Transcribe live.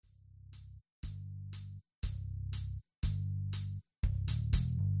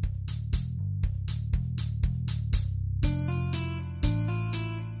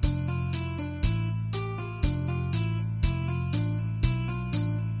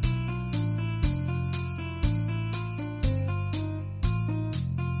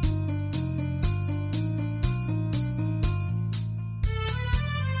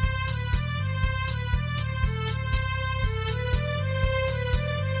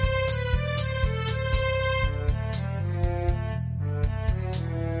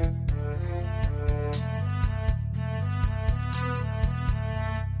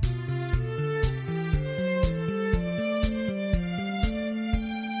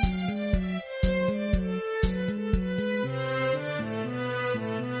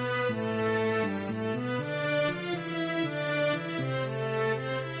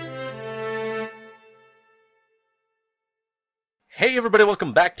Hey everybody,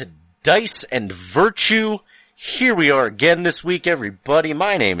 welcome back to Dice and Virtue. Here we are again this week, everybody.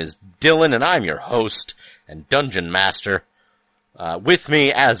 My name is Dylan, and I'm your host and Dungeon Master. With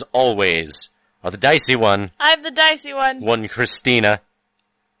me, as always, are the Dicey one. I'm the Dicey one. One Christina.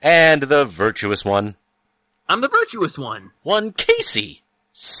 And the Virtuous one. I'm the Virtuous one. One Casey.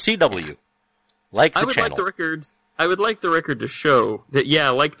 CW. Like the channel. I would like the record to show that,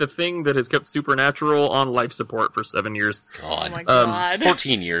 like the thing that has kept Supernatural on life support for 7 years. God. Oh my god.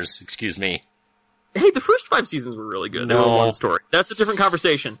 14 years, excuse me. Hey, the first 5 seasons were really good. No. They were one story. That's a different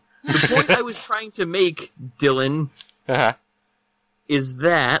conversation. The point I was trying to make, Dylan, is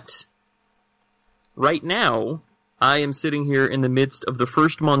that right now, I am sitting here in the midst of the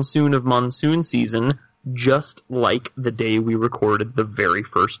first monsoon of monsoon season, just like the day we recorded the very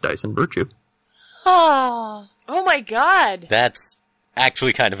first Dice and Virtue. Oh my god. That's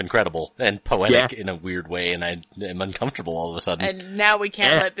actually kind of incredible and poetic in a weird way, and I am uncomfortable all of a sudden. And now we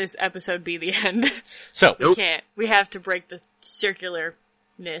can't let this episode be the end. So, We can't. We have to break the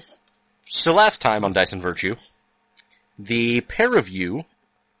circularness. So last time on Dice and Virtue, the pair of you,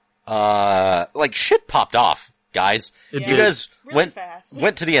 shit popped off, guys. It You did. guys Really fast.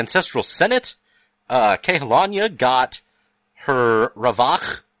 went to the Ancestral Senate. Kehalanya got her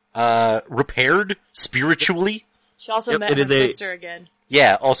Ravach, repaired spiritually. She also Yep, met it her is a- sister again.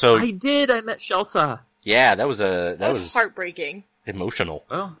 Yeah, also, I met Shelsa. yeah, that was That was heartbreaking. emotional.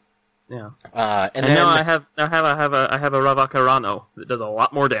 Well, yeah. And And then now I have a Ravakarano that does a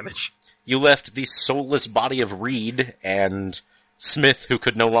lot more damage. you left the soulless body of Reed and Smith, who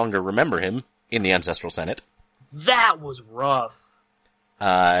could no longer remember him, in the Ancestral Senate. That was rough.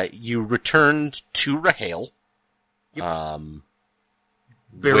 You returned to Rahale. Yep.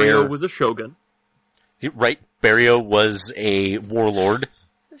 Where- Barrio was a shogun. Right, Barrio was a warlord.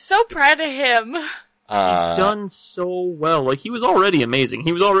 I'm so proud of him. He's done so well. Like, he was already amazing.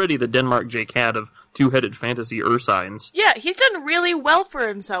 He was already the Denmark J. Cat of two-headed fantasy Ursines. Yeah, he's done really well for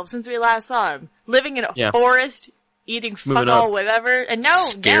himself since we last saw him. Living in a forest, eating fuck Moving all up. whatever, and now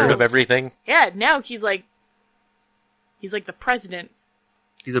Scared of everything. Yeah, now he's like the president.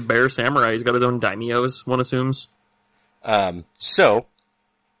 He's a bear samurai. He's got his own daimyos, one assumes. So,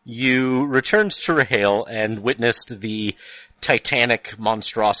 you returned to Rahale and witnessed the titanic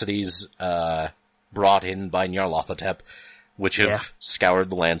monstrosities, brought in by Nyarlathotep, which have scoured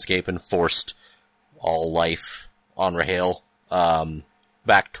the landscape and forced all life on Rahale,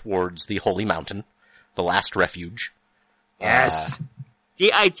 back towards the Holy Mountain, the last refuge. Yes.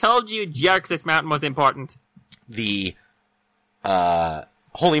 See, I told you, jerks, this mountain was important. The,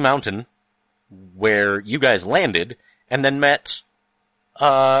 Holy Mountain, where you guys landed, and then met,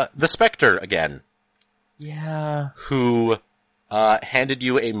 the Spectre again. Yeah. Who, handed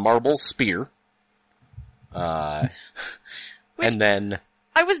you a marble spear. And then,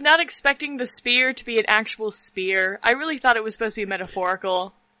 I was not expecting the spear to be an actual spear. I really thought it was supposed to be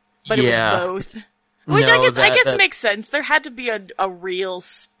metaphorical, but it was both. Which No, I guess that makes sense. There had to be a real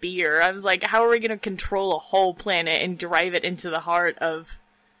spear. I was like, how are we going to control a whole planet and drive it into the heart of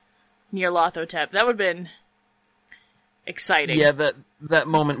Nyarlathotep? That would have been exciting. Yeah, that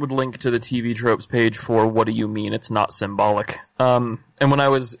moment would link to the TV tropes page for What Do You Mean It's Not Symbolic? And when I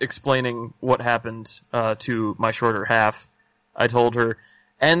was explaining what happened to my shorter half, I told her,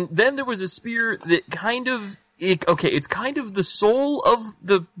 and then there was a spear that kind of, it's kind of the soul of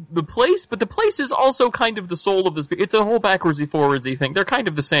the place, but the place is also kind of the soul of the spear. It's a whole backwardsy, forwardsy thing. They're kind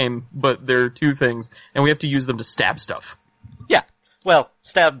of the same, but they're two things, and we have to use them to stab stuff. yeah, well,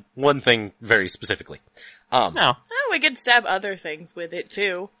 stab one thing very specifically. No. Oh, we could stab other things with it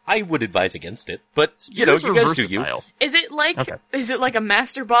too. I would advise against it, but, Spears you are guys do you. versatile. Is it like a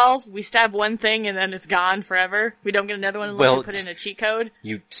master ball? We stab one thing and then it's gone forever? We don't get another one unless we put in a cheat code?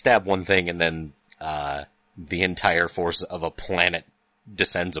 You stab one thing and then, the entire force of a planet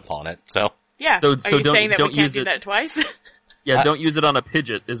descends upon it, so. Yeah. So Are you don't- saying that we don't can't use do it. that twice? Yeah, don't use it on a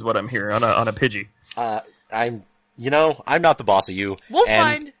Pidgeot, is what I'm hearing, on a Pidgey. I'm not the boss of you. We'll and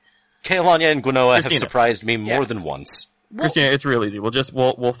find. Kaelania and Gwenoa have Christina. surprised me more than once. Christina, it's real easy.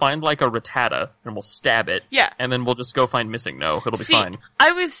 We'll find like a Rattata, and we'll stab it. Yeah. And then we'll just go find Missing No. It'll be See, fine.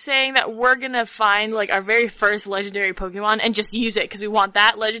 I was saying that we're gonna find like our very first legendary Pokemon and just use it because we want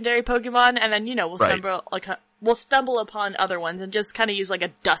that legendary Pokemon, and then we'll Right. stumble upon other ones and just kind of use like a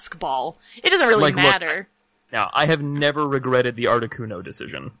Dusk Ball. It doesn't really Like, look- matter. Now, I have never regretted the Articuno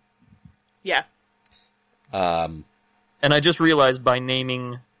decision. Yeah. And I just realized by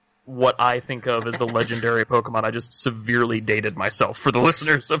naming what I think of as the legendary Pokemon. I just severely dated myself for the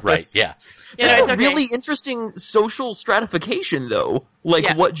listeners of Right, this. yeah. You know, That's it's a okay. really interesting social stratification, though. Like,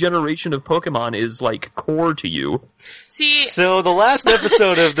 Yeah. what generation of Pokemon is, like, core to you? See, So the last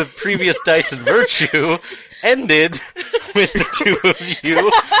episode of the previous Dyson Virtue ended with the two of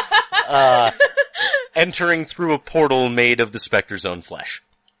you entering through a portal made of the Spectre's own flesh.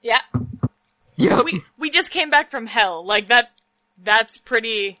 yeah, Yep. we just came back from hell. Like that's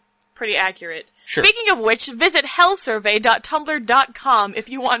pretty accurate. Sure. Speaking of which, visit hellsurvey.tumblr.com if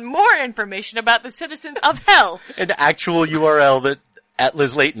you want more information about the citizens of Hell. An actual URL that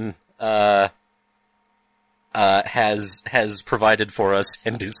Atlas Layton has provided for us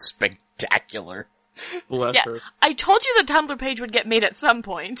and is spectacular. Bless Yeah, her. I told you the Tumblr page would get made at some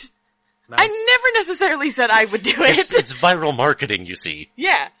point. Nice. I never necessarily said I would do it. It's viral marketing, you see.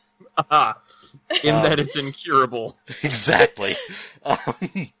 Yeah. In that it's incurable. Exactly.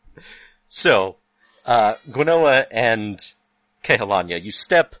 So, Gwenoa and Kehalanya, you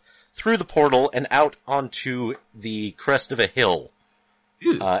step through the portal and out onto the crest of a hill,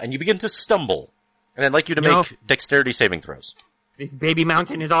 and you begin to stumble. And I'd like you to No. make dexterity saving throws. This baby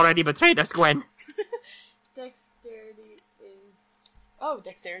mountain has already betrayed us, Gwen. Dexterity is... Oh,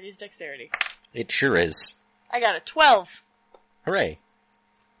 dexterity is dexterity. It sure is. I got a 12. Hooray.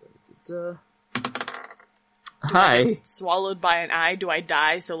 Hi. Swallowed by an eye, do I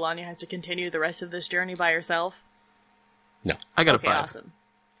die so Lanya has to continue the rest of this journey by herself? No. I got Okay, a 5. awesome.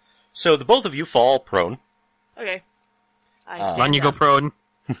 So the both of you fall prone. Okay. I stand Lanya, go up. prone.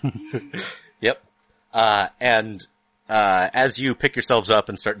 Yep. And as you pick yourselves up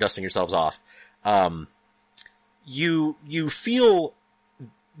and start dusting yourselves off, you feel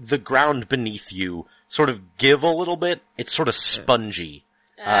the ground beneath you sort of give a little bit. It's sort of spongy.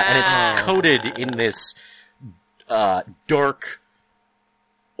 And it's coated in this dark,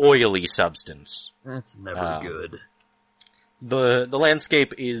 oily substance. That's never good. The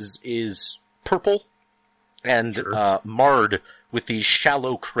landscape is purple and marred with these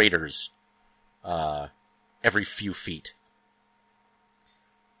shallow craters every few feet.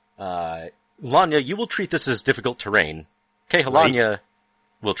 Lanya, you will treat this as difficult terrain. Kehalanya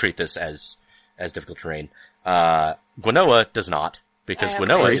will treat this as difficult terrain. Gwenoa does not, because I have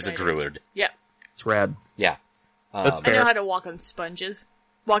Gwenoa rage is a fighting. druid. Yeah. It's rad. Yeah. That's I know fair. how to walk on sponges.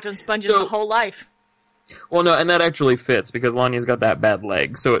 Walked on sponges So- my whole life. Well, no, and that actually fits, because Lanya's got that bad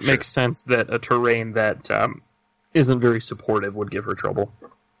leg, so it makes sense that a terrain that isn't very supportive would give her trouble.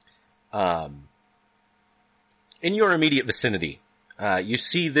 In your immediate vicinity, you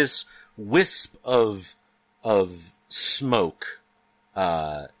see this wisp of smoke.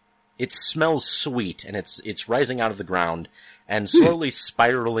 It smells sweet, and it's rising out of the ground and slowly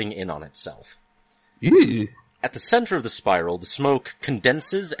spiraling in on itself. Ew. At the center of the spiral, the smoke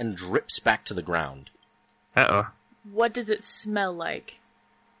condenses and drips back to the ground. Uh-oh. What does it smell like?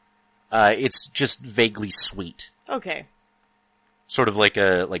 It's just vaguely sweet, Okay. sort of like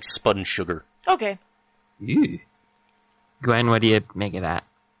spun sugar. Okay. Ew. Gwen, what do you make of that?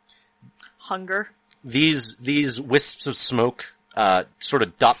 Hunger. These wisps of smoke sort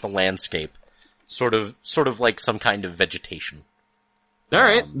of dot the landscape, sort of like some kind of vegetation.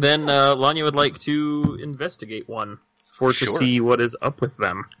 Alright, then Lanya would like to investigate one to Sure. see what is up with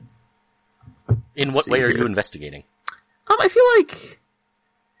them. In what see way are here. you investigating? I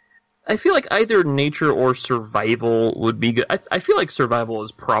feel like either nature or survival would be good. I feel like survival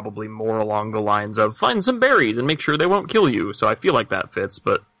is probably more along the lines of find some berries and make sure they won't kill you, so I feel like that fits,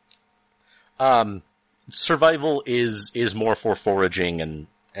 but Survival is more for foraging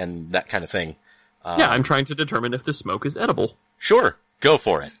and that kind of thing. yeah, I'm trying to determine if the smoke is edible. Sure, go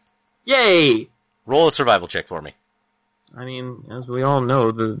for it. Yay! Roll a survival check for me. I mean, as we all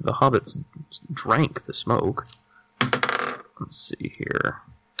know, the hobbits drank the smoke. Let's see here.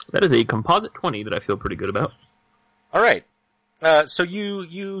 That is a composite 20 that I feel pretty good about. All right. So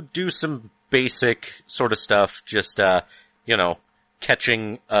you do some basic sort of stuff, just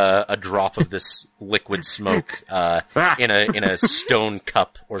catching a drop of this liquid smoke in a stone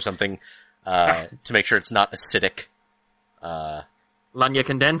cup or something to make sure it's not acidic. Lanya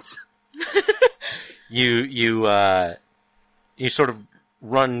condense. You sort of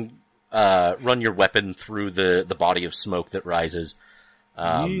run your weapon through the body of smoke that rises,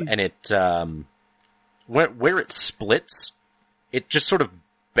 and it where it splits, it just sort of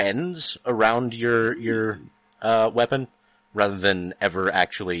bends around your weapon rather than ever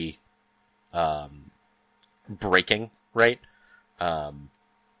actually breaking. Right?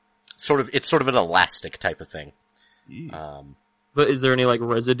 It's sort of an elastic type of thing. But is there any,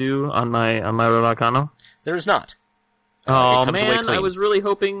 residue on my Rodakano? There is not. Oh comes away man, clean. I was really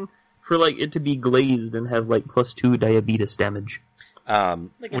hoping for like it to be glazed and have like +2 diabetes damage.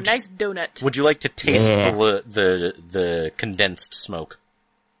 Like a nice donut. Would you like to taste Yeah. the condensed smoke?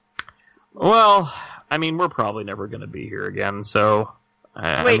 Well, I mean, we're probably never going to be here again, so.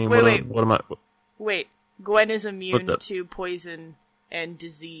 Wait. What am I? Wait, Gwen is What's immune up? to poison and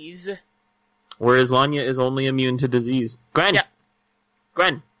disease. Whereas Lanya is only immune to disease. Gwen! Yeah.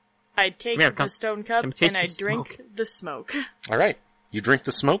 Gwen! I take Here, the come. stone cup Come taste and I the drink smoke. the smoke. All right. You drink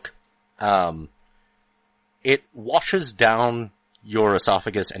the smoke. It washes down your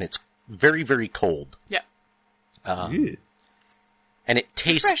esophagus, and it's very, very cold. Yeah. Ew. And it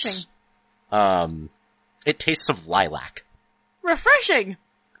tastes. It tastes of lilac. Refreshing!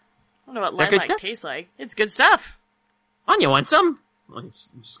 I don't know what that good lilac stuff? tastes like. It's good stuff. Lanya, want some? Well, he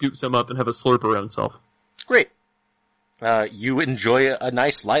scoops some up and have a slurp around himself. Great. You enjoy a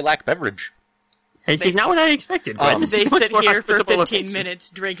nice lilac beverage. This is not what I expected, Gwen. This They is much sit more here for hospitable 15 location. minutes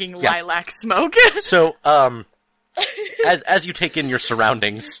drinking Yeah. lilac smoke. So, as you take in your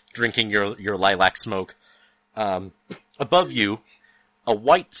surroundings, drinking your lilac smoke, above you, a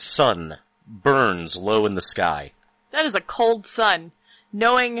white sun burns low in the sky. That is a cold sun.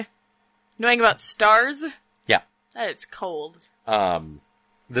 Knowing about stars, Yeah. that it's cold.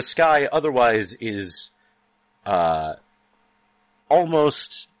 The sky otherwise is,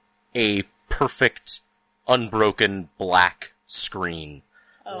 almost a perfect, unbroken black screen.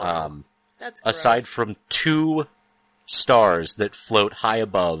 That's gross. Aside from 2 stars that float high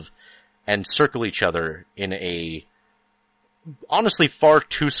above and circle each other in a, honestly far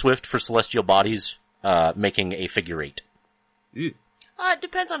too swift for celestial bodies, making a figure 8. Ew. It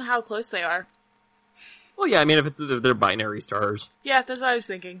depends on how close they are. Well, yeah, I mean, if they're binary stars. Yeah, that's what I was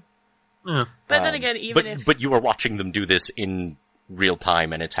thinking. Yeah. But then again, even if... But you are watching them do this in real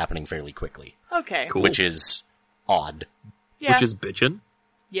time, and it's happening fairly quickly, Okay. Cool. which is odd. Yeah. Which is bitchin'.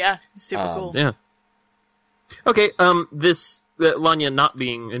 Yeah, super cool. Yeah. Okay, Lanya not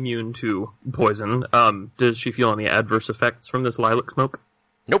being immune to poison, does she feel any adverse effects from this lilac smoke?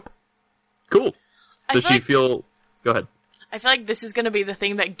 Nope. Cool. I Does feel she like- feel... Go ahead. I feel like this is going to be the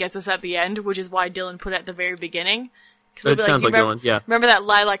thing that gets us at the end, which is why Dylan put it at the very beginning. It sounds "You like Dylan, yeah. Remember that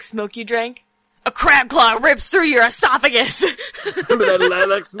lilac smoke you drank? A crab claw rips through your esophagus! Remember that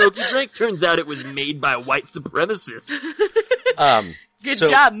lilac smoke you drank? Turns out it was made by white supremacists. Good So-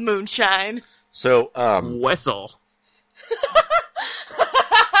 job, Moonshine. So, Wessel.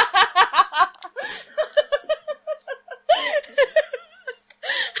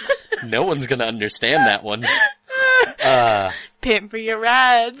 no one's gonna understand that one. Pimp for your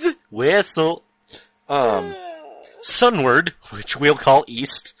rides. Whistle. Sunward, which we'll call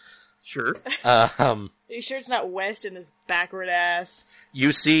east, Sure. Are you sure it's not west in this backward ass?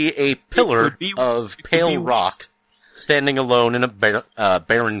 you see a pillar could be- of it could pale be rock west. standing alone in a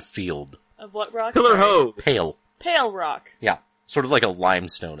barren field. Of what rock? Pillar Sorry. Ho. Pale. Pale rock. Yeah. Sort of like a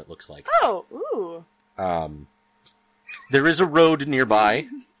limestone, it looks like. Oh, ooh. There is a road nearby,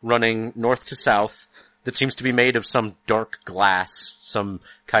 running north to south, that seems to be made of some dark glass, some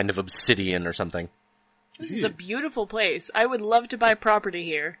kind of obsidian or something. This is a beautiful place. I would love to buy property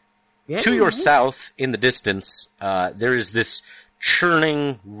here. To your south, in the distance, there is this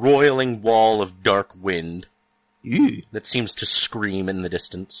churning, roiling wall of dark wind Ew. that seems to scream in the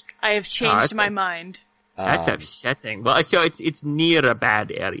distance. I have changed that's my a- mind. That's upsetting. Well, so it's near a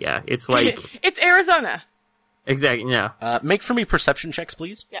bad area. It's like It's Arizona. exactly yeah. Make for me perception checks,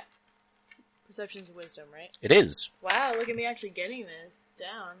 please. Yeah. Perception's wisdom, right? It is. Wow, look at me actually getting this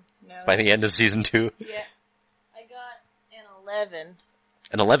down. No. By the end of season 2. Yeah. I got an 11.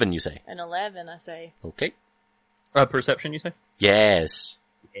 An 11, you say. An 11, I say. Okay. Perception, you say? Yes.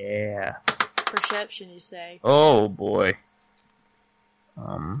 Yeah. Perception, you say. Oh boy.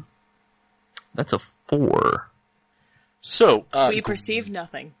 That's a 4. So, We perceive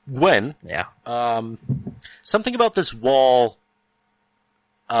nothing. Gwen, Yeah. something about this wall,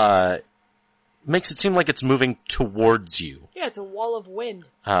 makes it seem like it's moving towards you. Yeah, it's a wall of wind.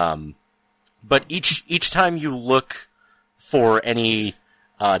 But each time you look for any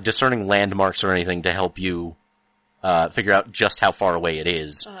discerning landmarks or anything to help you figure out just how far away it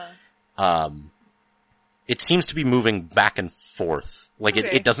is, it seems to be moving back and forth. Like Okay.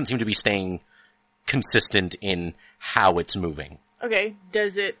 it doesn't seem to be staying consistent in how it's moving. Okay,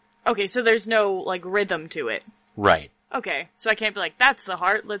 does it... Okay, so there's no, like, rhythm to it. Right. Okay, so I can't be like, that's the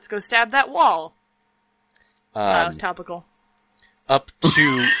heart, let's go stab that wall. Topical. Up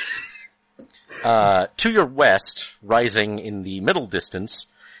to your west, rising in the middle distance,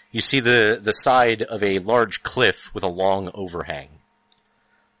 you see the side of a large cliff with a long overhang.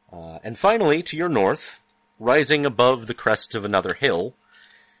 And finally, to your north, rising above the crest of another hill,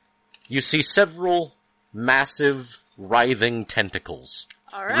 you see several massive, writhing tentacles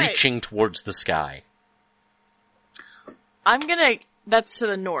All right. reaching towards the sky. That's to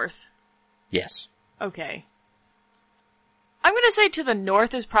the north. Yes. Okay. I'm gonna say to the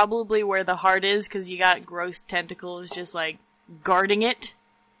north is probably where the heart is, because you got gross tentacles just, like, guarding it.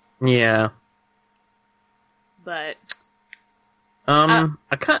 Yeah. But, I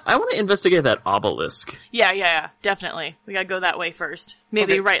want to investigate that obelisk. yeah, definitely. We gotta go that way first.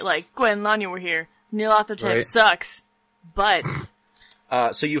 Maybe Okay. right, like, Gwen and Lanya were here. Nyarlathotep Right. sucks. But,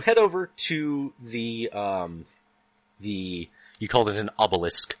 So you head over to you called it an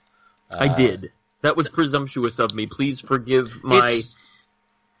obelisk. I did. That was presumptuous of me. Please forgive my...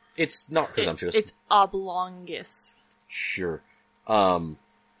 It's not presumptuous. it's oblongus. Sure.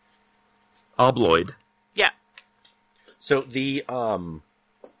 Obloid. Yeah. So the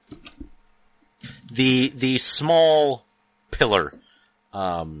small pillar,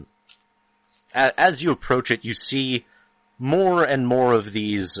 as you approach it, you see more and more of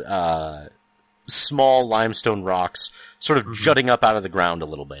these, small limestone rocks sort of jutting up out of the ground a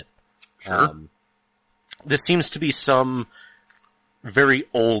little bit. Sure. This seems to be some very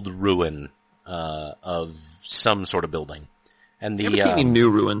old ruin, of some sort of building. And You ever see any new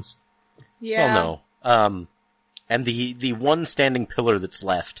ruins? Yeah. well, no. And the one standing pillar that's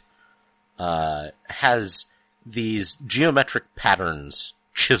left, has these geometric patterns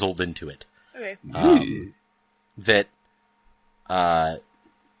chiseled into it Okay. that,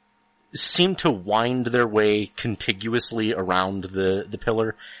 seem to wind their way contiguously around the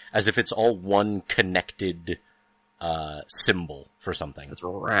pillar as if it's all one connected, symbol for something. That's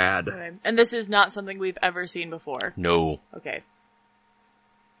rad. Okay. And this is not something we've ever seen before. No. Okay.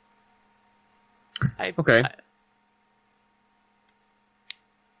 Okay.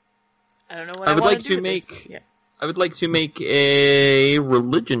 I don't know what I I would want like to do to with this. make- Yeah. I would like to make a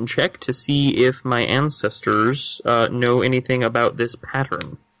religion check to see if my ancestors know anything about this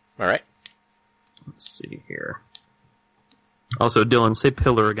pattern. All right. Let's see here. Also, Dylan, say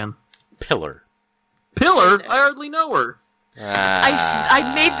pillar again. Pillar. Pillar? I hardly know her.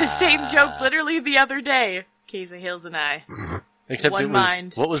 I made the same joke literally the other day. Casey Hills and I. Except One it was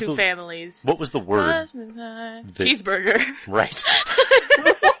mind, what was two the families. what was the word? Cheeseburger. Right.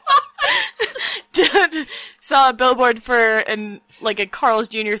 Saw a billboard for a Carl's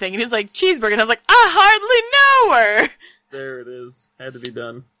Jr. thing, and he was like, cheeseburger, and I was like, I hardly know her! There it is. Had to be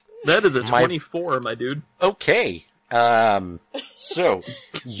done. That is a My- 24, my dude. Okay. So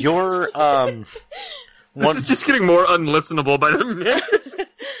your This is just getting more unlistenable by the minute.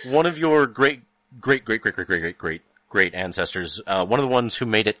 one of your great ancestors, one of the ones who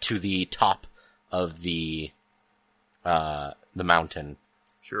made it to the top of the mountain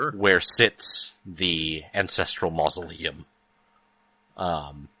Sure. where sits the ancestral mausoleum,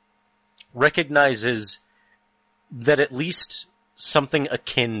 recognizes that at least something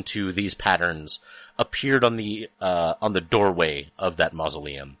akin to these patterns appeared on the doorway of that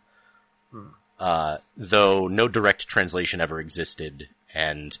mausoleum. Though no direct translation ever existed,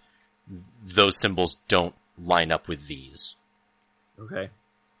 and those symbols don't line up with these. Okay.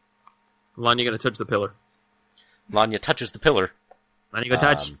 Lon, you gotta touch the pillar. Lanya touches the pillar. Lon, you gotta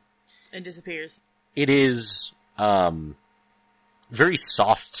touch. And disappears. It is, very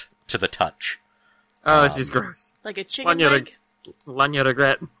soft to the touch. Oh, this is gross. Like a chicken Lanya, leg. Lanya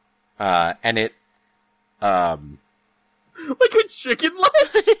regret. And it, Like a chicken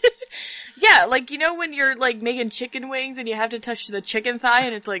leg? Yeah, like, you know when you're, like, making chicken wings and you have to touch the chicken thigh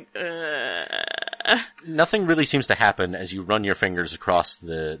and it's like, nothing really seems to happen as you run your fingers across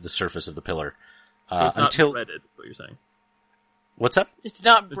the surface of the pillar. It's not Until, breaded, what you're saying. what's up? It's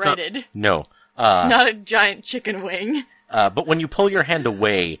not not- breaded. No. Not a giant chicken wing. But when you pull your hand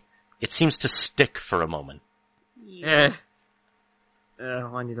away, it seems to stick for a moment. Eh.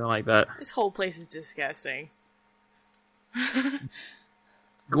 Lon, you don't like that. This whole place is disgusting.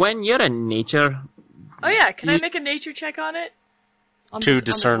 Gwen, you're a nature. Oh yeah, can I make a nature check on it? To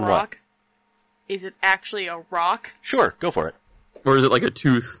discern on this what? rock? Is it actually a rock? Sure, go for it. Or is it like a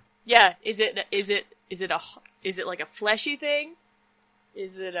tooth? Yeah, is it like a fleshy thing?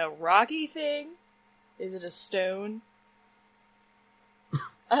 Is it a rocky thing? Is it a stone?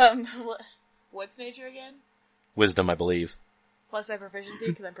 What's nature again? Wisdom, I believe. Plus my proficiency,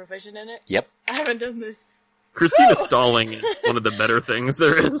 because I'm proficient in it. Yep. I haven't done this. Christina stalling is one of the better things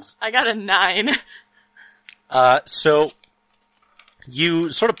there is. I got a 9. So you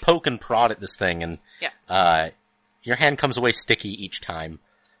sort of poke and prod at this thing, and Yeah. your hand comes away sticky each time.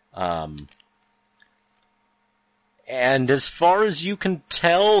 And as far as you can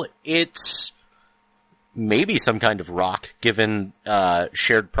tell, it's maybe some kind of rock, given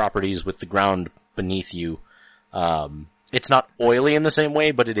shared properties with the ground beneath you. It's not oily in the same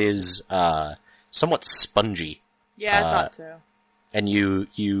way, but it is somewhat spongy. Yeah, I thought so. And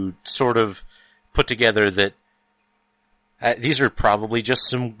you sort of put together that these are probably just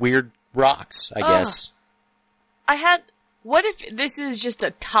some weird rocks, I guess. What if this is just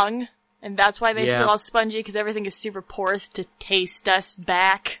a tongue, and that's why they feel all spongy, because everything is super porous to taste us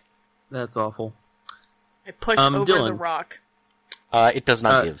back? That's awful. I push over Dylan. the rock. It does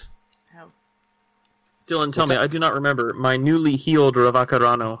not give. Oh. Dylan, tell me, I do not remember, my newly healed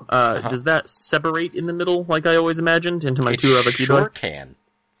Ravakarano, does that separate in the middle, like I always imagined, into my It two Ravakidoi? sure can.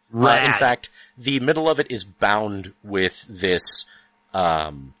 In Rad. fact, the middle of it is bound with this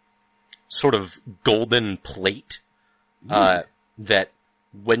sort of golden plate that,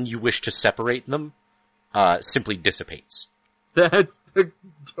 when you wish to separate them, simply dissipates. That's the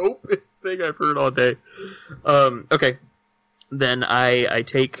dopest thing I've heard all day. Okay. Then I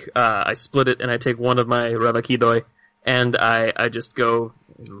split it and I take one of my Ravakidoi and I just go,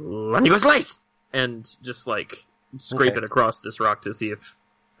 "Let me go slice!" And just like scrape it across this rock to see if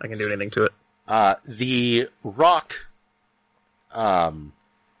I can do anything to it. The rock,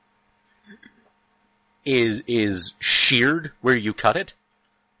 is sheared where you cut it.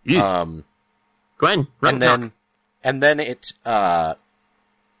 Gwen, and then it,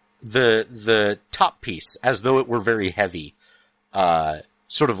 the top piece, as though it were very heavy,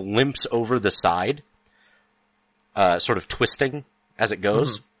 sort of limps over the side, sort of twisting as it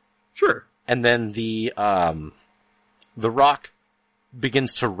goes. Mm-hmm. Sure. And then the rock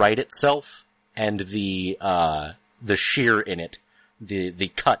begins to right itself, and the shear in it,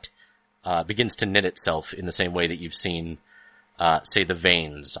 the cut, begins to knit itself in the same way that you've seen, say, the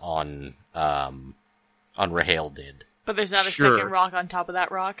veins on Rahale did. But there's not a second rock on top of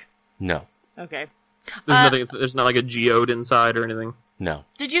that rock? No. Okay. There's not like a geode inside or anything. No.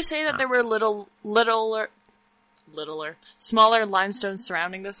 Did you say that there were smaller limestones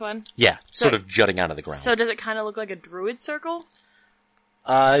surrounding this one? Yeah, sort of jutting out of the ground. So does it kind of look like a druid circle?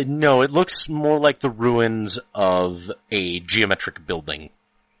 No, it looks more like the ruins of a geometric building.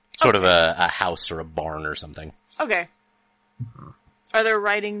 Sort of a house or a barn or something. Okay. Are there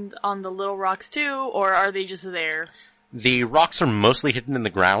writing on the little rocks too, or are they just there? The rocks are mostly hidden in the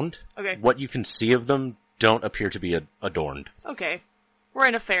ground. Okay. What you can see of them don't appear to be adorned. Okay. We're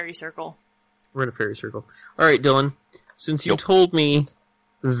in a fairy circle. We're in a fairy circle. Alright, Dylan. Since you told me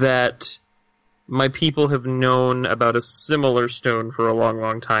that my people have known about a similar stone for a long,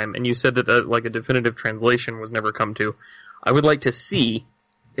 long time, and you said that like a definitive translation was never come to, I would like to see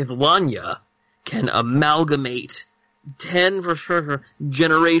if Lanya can amalgamate 10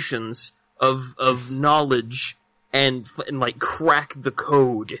 generations of knowledge and like crack the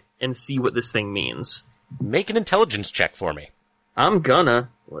code and see what this thing means. Make an intelligence check for me. I'm gonna.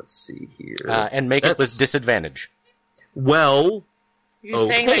 Let's see here. And make it with disadvantage. Well, You're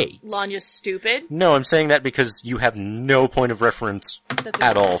saying that Lanya's stupid? No, I'm saying that because you have no point of reference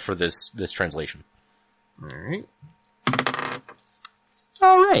at all for this translation. Alright.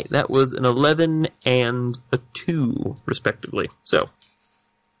 Alright, that was an 11 and a 2, respectively. So.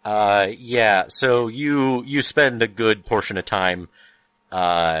 Yeah, so you spend a good portion of time,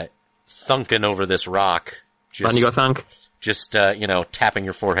 thunking over this rock. When you go thunk? Just, tapping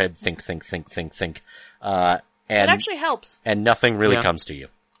your forehead, think. It actually helps. And nothing really comes to you.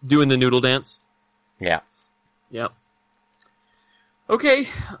 Doing the noodle dance? Yeah. Yep. Okay,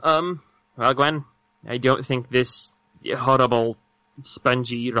 well, Gwen, I don't think this horrible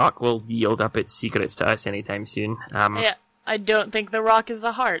spongy rock will yield up its secrets to us anytime soon. Yeah, I don't think the rock is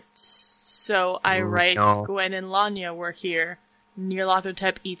the heart. So I write, no. Gwen and Lanya were here.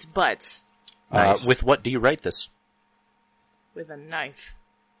 Nyarlathotep eats butts. Nice. With what do you write this? With a knife.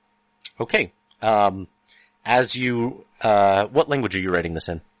 Okay. As you, what language are you writing this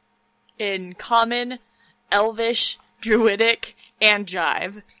in? In Common, Elvish, Druidic, and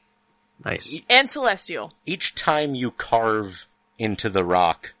Jive. Nice. And Celestial. Each time you carve into the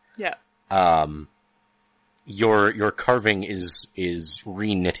rock, Yeah. your carving is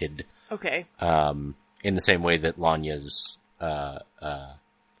re-knitted. Okay. In the same way that Lanya's,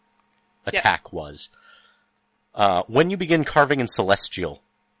 attack was. When you begin carving in Celestial,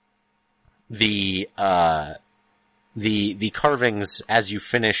 the carvings, as you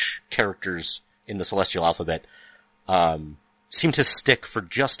finish characters in the Celestial alphabet, seem to stick for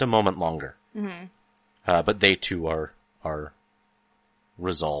just a moment longer. Mm-hmm. But they too are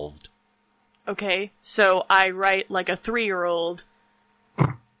resolved. Okay, so I write like a 3-year-old.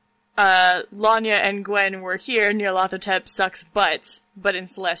 Lanya and Gwen were here, Nyarlathotep sucks butts, but in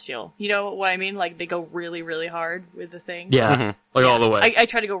Celestial. You know what I mean? Like, they go really, really hard with the thing. Yeah, like all the way. I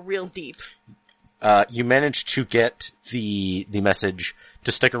try to go real deep. You managed to get the message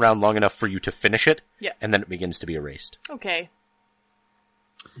to stick around long enough for you to finish it. Yeah. And then it begins to be erased. Okay.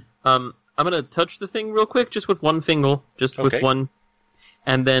 I'm gonna touch the thing real quick, just with one finger, with Okay. one,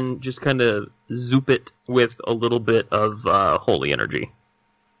 and then just kind of zoop it with a little bit of holy energy.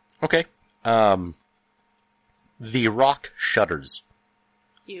 Okay. The rock shudders.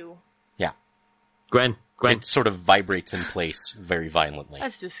 You. Yeah. Gwen, It sort of vibrates in place very violently.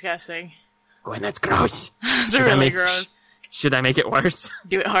 That's disgusting. Gwen, that's gross. It's Should I really make- gross. Should I make it worse?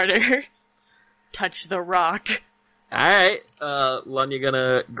 Do it harder. Touch the rock. Alright, Lanya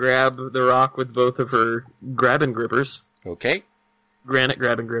gonna grab the rock with both of her grabbing grippers, Okay. granite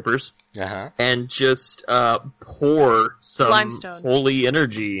grabbing grippers, Uh-huh. and just, pour some Limestone. holy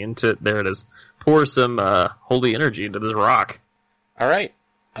energy into, there it is, pour some, holy energy into this rock. Alright.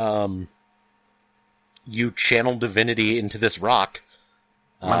 You channel divinity into this rock,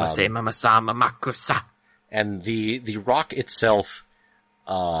 Mama say, mama sa, mama kusa. and the rock itself,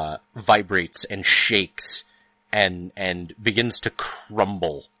 vibrates and shakes and begins to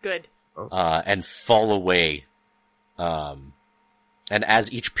crumble, Good. and fall away. And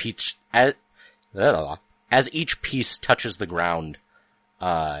as each piece, as each piece touches the ground,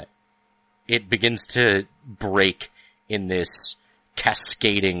 it begins to break in this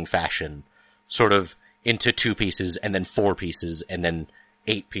cascading fashion, sort of into 2 pieces, and then 4 pieces, and then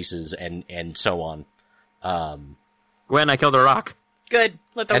 8 pieces, and so on. Gwen, I killed a rock. Good.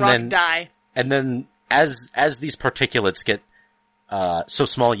 Let the And rock then- die. And then, as these particulates get so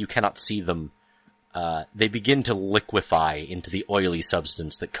small you cannot see them, they begin to liquefy into the oily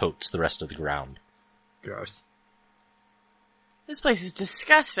substance that coats the rest of the ground. Gross. This place is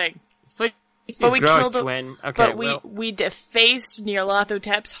disgusting. This place But is we gross, killed a- Gwen. Okay, But well, we defaced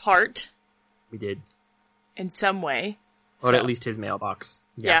Nyarlathotep's heart we did. in some way. Or So- at least his mailbox.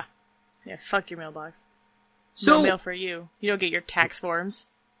 Yeah. Yeah, fuck your mailbox. So, No mail for you. You don't get your tax forms.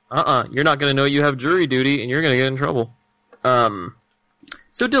 you're not gonna know you have jury duty, and you're gonna get in trouble.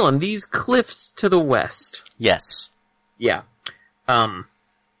 So Dylan, these cliffs to the west. Yes. Yeah.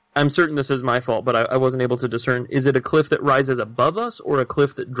 I'm certain this is my fault, but I wasn't able to discern. Is it a cliff that rises above us, or a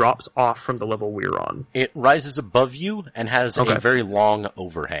cliff that drops off from the level we're on? It rises above you and has Okay. a very long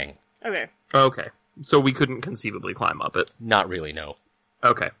overhang. Okay. Okay. So we couldn't conceivably climb up it. Not really, no.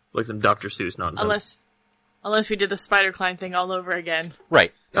 Okay. Like some Dr. Seuss nonsense. Unless we did the spider climb thing all over again.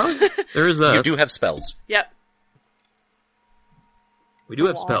 Right. Oh, there is that. You do have spells. Yep. We do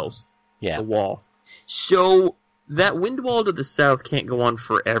have wall. spells. Yeah. The wall. So that wind wall to the south can't go on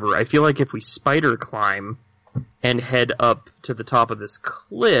forever. I feel like if we spider climb and head up to the top of this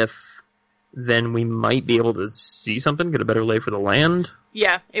cliff, then we might be able to see something, get a better lay for the land.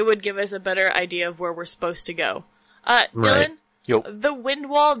 Yeah, it would give us a better idea of where we're supposed to go. Right. Dylan, Yo. the wind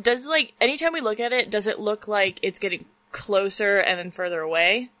wall, anytime we look at it, does it look like it's getting closer and then further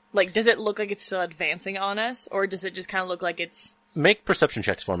away? Like, does it look like it's still advancing on us? Or does it just kind of look like it's... Make perception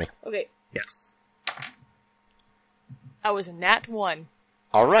checks for me. Okay, Yes. I was a nat 1.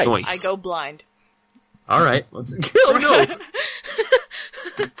 All right. Nice. I go blind. All right. Let's go. No.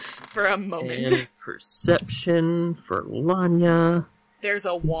 For a moment. And perception for Lanya. There's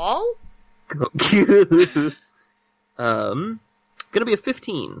a wall? Go. Gonna be a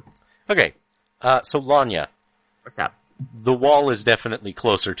 15. Okay. So Lanya, What's that? the wall is definitely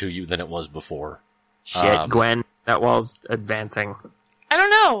closer to you than it was before. Shit, Gwen. That wall's advancing. I don't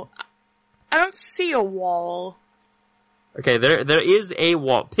know. I don't see a wall. Okay, there is a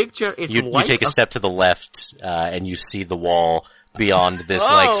wall. Picture it's You like take a step to the left, and you see the wall beyond this,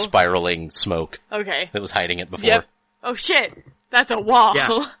 Whoa. like, spiraling smoke Okay. that was hiding it before. Yep. Oh shit. That's a wall. Yeah.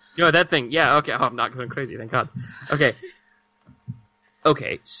 You know, that thing. Yeah, okay. Oh, I'm not going crazy, thank God. Okay.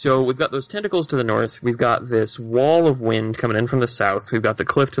 Okay, so we've got those tentacles to the north. We've got this wall of wind coming in from the south. We've got the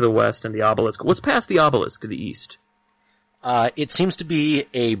cliff to the west and the obelisk. What's past the obelisk to the east? It seems to be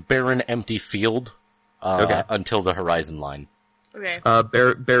a barren, empty field, Okay. until the horizon line. Okay.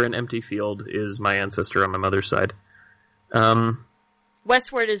 Barren empty field is my ancestor on my mother's side.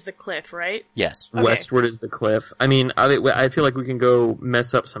 Westward is the cliff, right? Yes. Okay. Westward is the cliff. I mean, I feel like we can go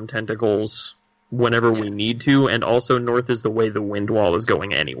mess up some tentacles whenever we need to, and also north is the way the wind wall is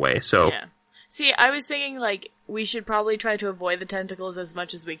going anyway, so... Yeah. See, I was thinking, like, we should probably try to avoid the tentacles as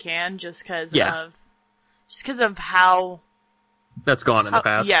much as we can, just because of how... That's gone in the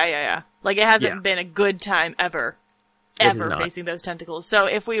past. Yeah. Like, it hasn't Yeah. been a good time ever has not. facing those tentacles. So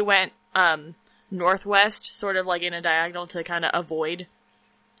if we went, northwest, sort of like in a diagonal to kind of avoid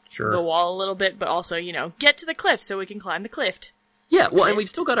Sure. the wall a little bit, but also, get to the cliff so we can climb the cliff. Yeah, well, and we've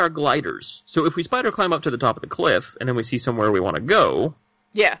still got our gliders. So if we spider climb up to the top of the cliff, and then we see somewhere we want to go...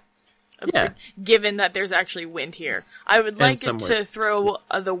 Yeah. Yeah. Given that there's actually wind here. I would like it to throw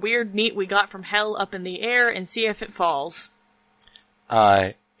the weird meat we got from hell up in the air and see if it falls.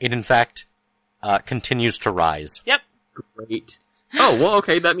 It, in fact, continues to rise. Yep. Great. Oh, well,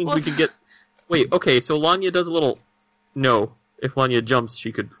 okay, that means we could get... Wait, okay, so Lanya does a little... No. If Lanya jumps,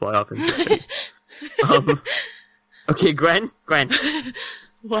 she could fly off into space. Okay, Gwen.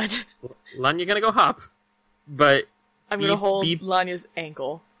 What? Lanya gonna go hop. But... I'm gonna hold Lanya's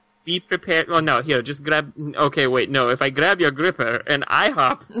ankle. Be prepared. Well, no, here, just grab... Okay, wait, no, if I grab your gripper and I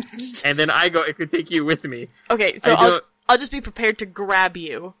hop, and then I go, it could take you with me. Okay, so I'll just be prepared to grab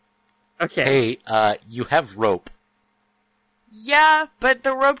you. Okay. Hey, you have rope. Yeah, but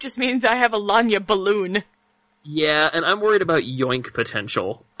the rope just means I have a Lanya balloon. Yeah, and I'm worried about yoink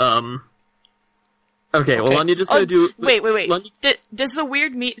potential. Okay, well, Lanya just gonna do... Wait. Lanya... Does the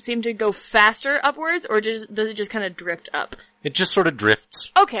weird meat seem to go faster upwards, or does it just kind of drift up? It just sort of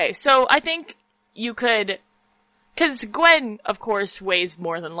drifts. Okay, so I think you could... Because Gwen, of course, weighs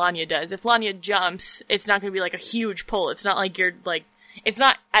more than Lanya does. If Lanya jumps, it's not going to be like a huge pull. It's not like you're like... It's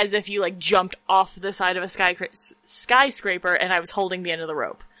not as if you like jumped off the side of a skyscraper and I was holding the end of the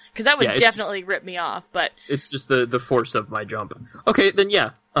rope. Because that would definitely rip me off, but... It's just the force of my jump. Okay, then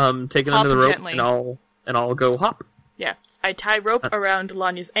yeah. Take it hop under the rope, gently. and I'll go hop. Yeah. I tie rope around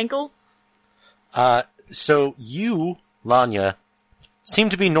Lanya's ankle. So you, Lanya, seem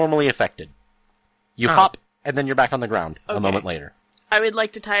to be normally affected. You hop, and then you're back on the ground a moment later. I would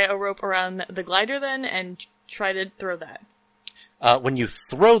like to tie a rope around the glider then, and try to throw that. When you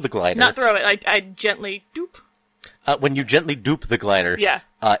throw the glider... Not throw it, I gently doop. When you gently dupe the glider,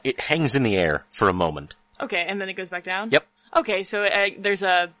 it hangs in the air for a moment. Okay, and then it goes back down? Yep. Okay, so there's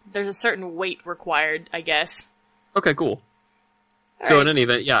a certain weight required, I guess. Okay, cool. All so right. in any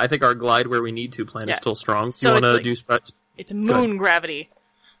event, yeah, I think our glide where we need to plan is still strong. So you want to like, do it's moon gravity.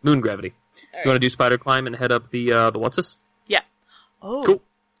 moon gravity? All You want to do spider climb and head up the what's this? Yeah. Oh. Cool.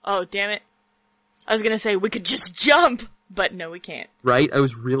 Oh, damn it. I was gonna say we could just jump, but no, we can't. Right? I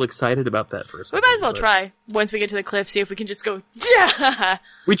was real excited about that for a We second. might as well try. Once we get to the cliff, see if we can just go, yeah!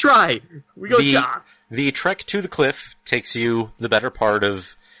 We try! We go ja! The trek to the cliff takes you the better part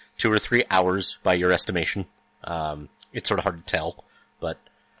of 2 or 3 hours by your estimation. It's sort of hard to tell, but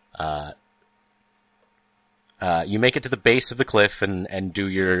you make it to the base of the cliff and do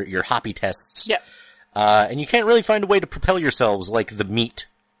your hoppy tests. Yep. And you can't really find a way to propel yourselves like the meat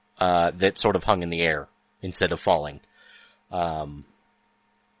that sort of hung in the air instead of falling. So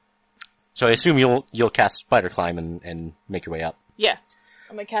I assume you'll cast spider climb and make your way up. Yeah.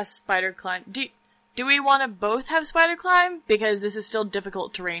 I'm gonna cast spider climb. Do we want to both have spider climb? Because this is still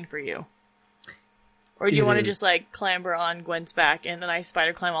difficult terrain for you. Or do you want to just, like, clamber on Gwen's back and then I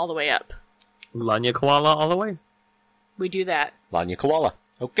spider climb all the way up? Lanya koala all the way? We do that. Lanya Koala.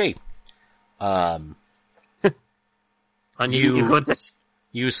 Okay. Lanya, You- you got this.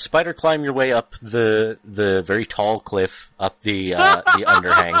 You spider climb your way up the very tall cliff, up the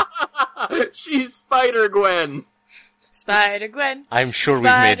underhang. She's Spider Gwen! Spider Gwen I'm sure we've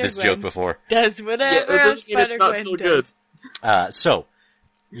made this Spider-Gwen. joke before. does whatever Yeah, a it's Spider not Gwen so good. does. So,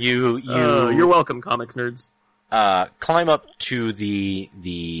 you You're welcome, comics nerds. climb up to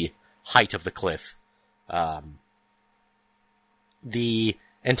the height of the cliff. The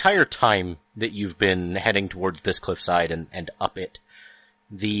entire time that you've been heading towards this cliffside and up it,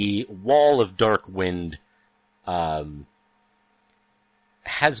 the wall of dark wind has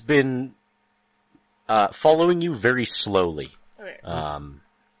been following you very slowly. Okay.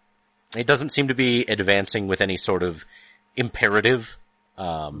 It doesn't seem to be advancing with any sort of imperative.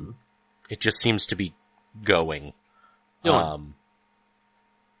 It just seems to be going. Dylan.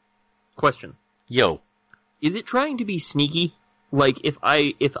 Question. Yo, Is it trying to be sneaky? Like, if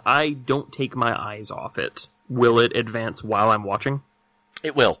I don't take my eyes off it, will it advance while I'm watching?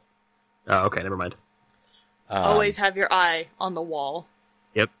 it will. Oh, okay, never mind. Always have your eye on the wall.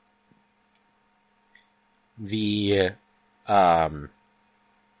 Yep. The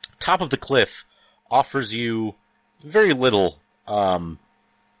top of the cliff offers you very little. You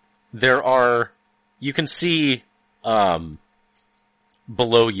can see below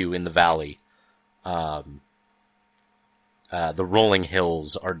you in the valley, the rolling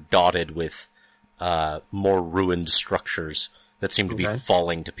hills are dotted with more ruined structures that seem to be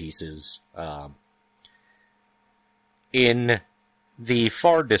falling to pieces. In the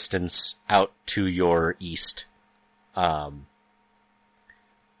far distance out to your east,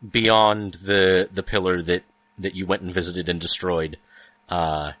 beyond the pillar that you went and visited and destroyed,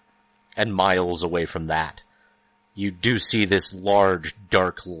 and miles away from that, you do see this large,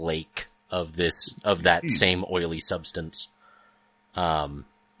 dark lake of that same oily substance.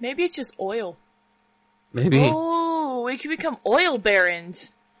 Maybe it's just oil. Maybe Oh, we could become oil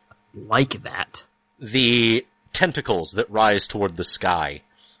barons. like that The tentacles that rise toward the sky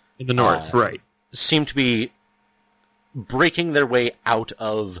in the north, right? seem to be breaking their way out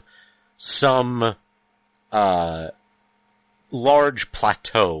of some large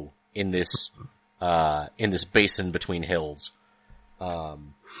plateau in this basin between hills,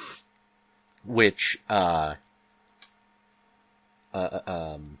 which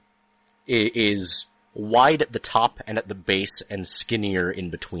is wide at the top and at the base and skinnier in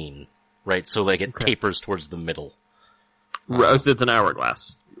between. Right, so like it tapers towards the middle. So it's an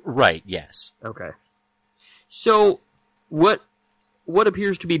hourglass. Right. Yes. Okay. So, what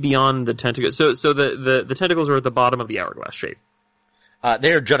appears to be beyond the tentacles? So the tentacles are at the bottom of the hourglass shape,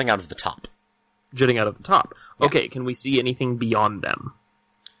 They are jutting out of the top. jutting out of the top. Okay, can we see anything beyond them?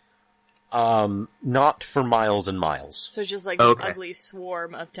 Not for miles and miles. So it's just like this Okay. ugly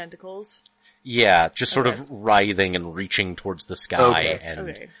swarm of tentacles. Yeah, just sort Okay. of writhing and reaching towards the sky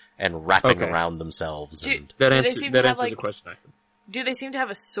Okay. and wrapping Okay. around themselves. Do- And That Do they answers seem that to have, answers like- the question. I had. Do they seem to have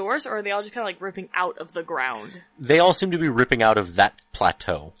a source, or are they all just kind of like ripping out of the ground? they all seem to be ripping out of that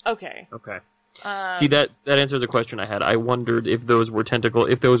plateau. Okay. Okay. See, that answers the question I had. I wondered if those were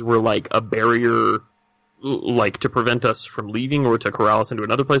if those were like a barrier, like to prevent us from leaving or to corral us into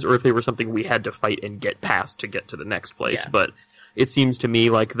another place, or if they were something we had to fight and get past to get to the next place. Yeah. But it seems to me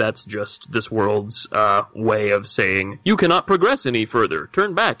like that's just this world's way of saying, you cannot progress any further.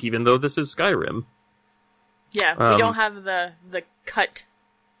 Turn back, even though this is Skyrim. Yeah, we don't have the cut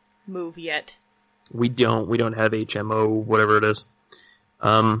move yet. We don't have HMO, whatever it is.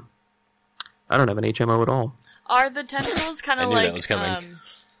 I don't have an HMO at all. Are the tentacles kind I of knew that like was coming.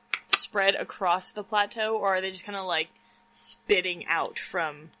 spread across the plateau, or are they just kind of like spitting out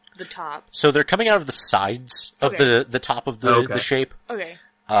from the top? So they're coming out of the sides of Okay. the top of the, Okay. the shape. Okay.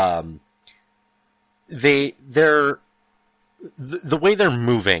 They're the way they're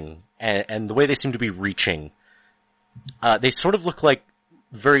moving and the way they seem to be reaching. They sort of look like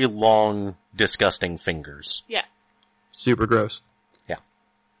very long, disgusting fingers. Yeah. Super gross. Yeah.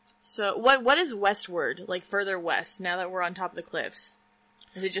 So what is westward, like further west, now that we're on top of the cliffs?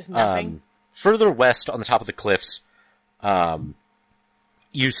 Is it just nothing? Further west on the top of the cliffs,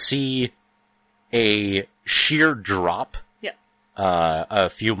 you see a sheer drop, Yeah. a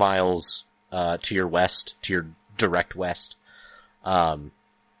few miles, to your west, to your direct west. And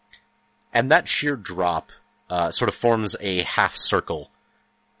that sheer drop, sort of forms a half circle,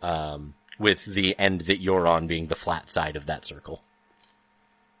 with the end that you're on being the flat side of that circle.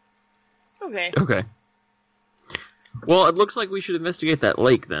 Okay. Okay. Well, it looks like we should investigate that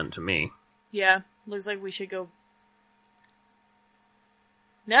lake then, to me. Yeah. Looks like we should go.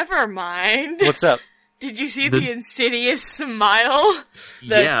 Never mind. What's up? Did you see the insidious smile?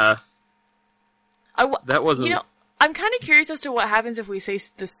 The- Yeah, that wasn't... You know, I'm kind of curious as to what happens if we say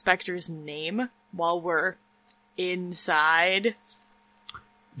the Spectre's name while we're inside.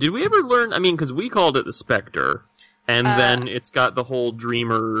 Did we ever learn... I mean, because we called it the Spectre, and then it's got the whole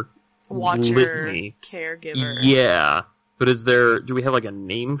Dreamer Watcher, litany. caregiver. Yeah, but is there... Do we have, like, a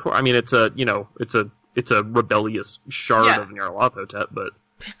name for... I mean, it's a rebellious shard Yeah. of Nyarlathotep, but...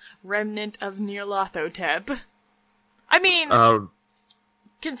 Remnant of Nyarlathotep. I mean,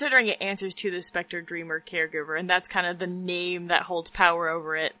 considering it answers to the Spectre Dreamer caregiver, and that's kind of the name that holds power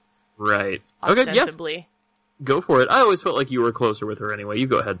over it, Right. Okay, yeah, ostensibly. go for it. I always felt like you were closer with her anyway. You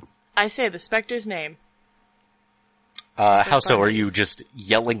go ahead. I say the Spectre's name. How so? Are fine. you just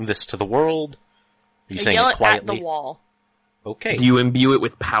yelling this to the world? Are you I saying yell it it at quietly? the wall. Okay. Do you imbue it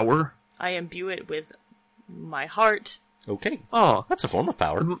with power? I imbue it with my heart. Okay. Oh, That's a form of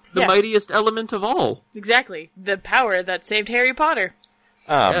power. the Yeah. mightiest element of all. Exactly. The power that saved Harry Potter.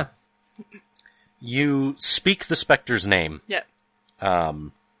 Yeah. You speak the Spectre's name, Yeah.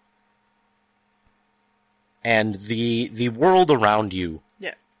 and the world around you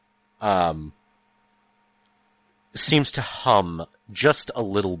Yeah. seems to hum just a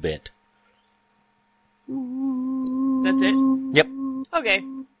little bit. That's it? Yep. Okay.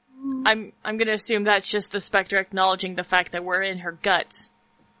 I'm gonna assume that's just the Spectre acknowledging the fact that we're in her guts.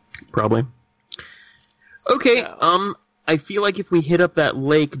 Probably. Okay, So- I feel like if we hit up that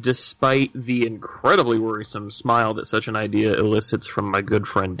lake, despite the incredibly worrisome smile that such an idea elicits from my good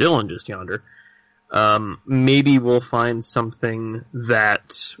friend Dylan just yonder, maybe we'll find something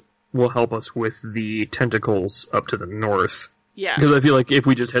that will help us with the tentacles up to the north. Yeah. Because I feel like if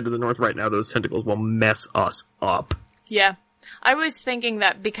we just head to the north right now, those tentacles will mess us up. Yeah. I was thinking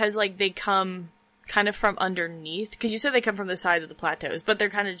that because, like, they come kind of from underneath, because you said they come from the side of the plateaus, but they're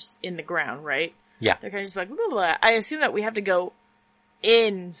kind of just in the ground, right? Yeah. They're kind of just like, blah, blah, blah. I assume that we have to go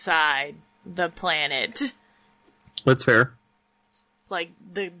inside the planet. That's fair. Like,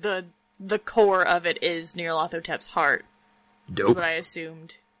 the core of it is Nyarlathotep's heart. Dope. What I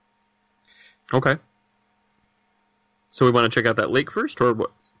assumed. Okay. So we want to check out that lake first, or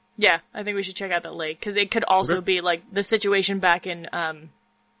what? Yeah, I think we should check out that lake, because it could also Okay. be, like, the situation back in,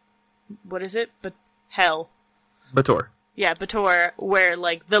 what is it? Hell. Bator. Yeah, Bator, where,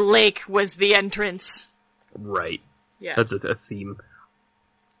 like, the lake was the entrance. Right. Yeah. That's a theme.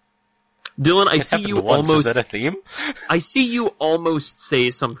 Dylan, I It see happened you once. almost. Is that a theme? I see you almost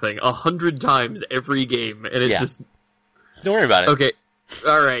say something 100 times every game, and it Yeah. just. Don't worry about it. Okay.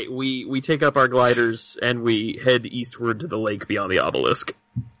 All right. We take up our gliders and we head eastward to the lake beyond the obelisk.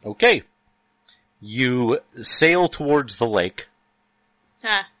 Okay. You sail towards the lake.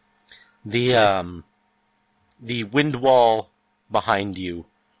 Ha. The wind wall behind you,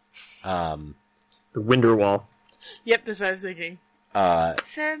 The Winder Wall. Yep, that's what I was thinking.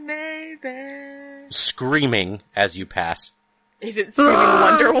 Said maybe. screaming as you pass. Is it screaming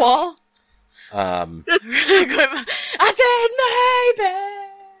Wonderwall? I said maybe.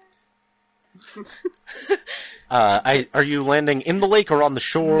 Are you landing in the lake or on the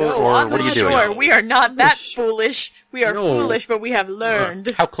shore, No, or on what the are you doing? shore. We are not that foolish. We are No. foolish, but we have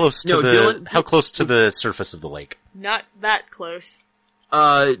learned. How close to No, Dylan- how close to the surface of the lake? Not that close.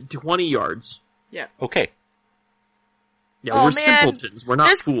 20 yards. Yeah. Okay. Yeah, Oh, we're man. simpletons. We're not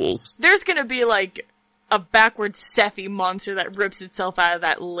This- fools. There's gonna be like a backward Sephi monster that rips itself out of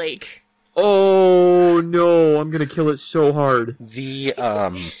that lake. Oh no, I'm gonna kill it so hard. The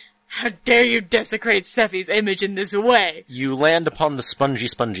How dare you desecrate Sephi's image in this way? you land upon the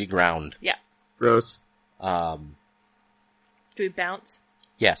spongy ground. Yeah. Gross. Do we bounce?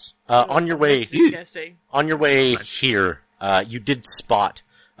 Yes. On your way That's disgusting. here, you did spot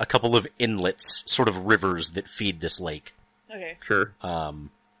a couple of inlets, sort of rivers that feed this lake. Okay. Sure.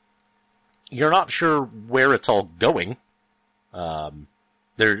 You're not sure where it's all going.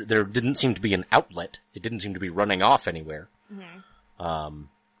 There didn't seem to be an outlet. It didn't seem to be running off anywhere. Mm-hmm.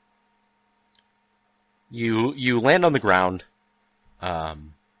 You land on the ground,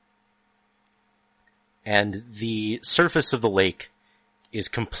 and the surface of the lake is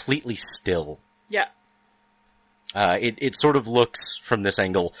completely still. Yeah. It sort of looks from this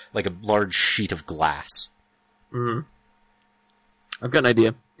angle like a large sheet of glass. I've got an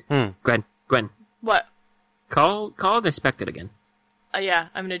idea. Gwen, What? Call the expected again. Yeah,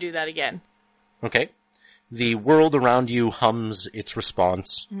 I'm gonna do that again. Okay. The world around you hums its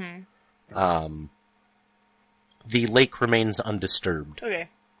response. The lake remains undisturbed. Okay.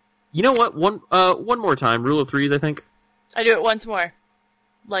 you know what? One more time. Rule of threes, I think. I do it once more.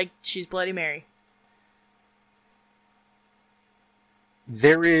 Like, she's Bloody Mary.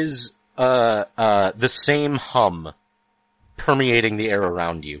 There is the same hum permeating the air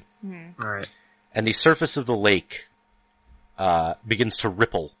around you, All right. and the surface of the lake begins to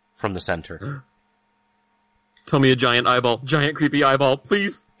ripple from the center. Tell me a giant eyeball. Giant creepy eyeball,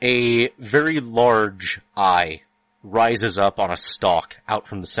 please. A very large eye rises up on a stalk out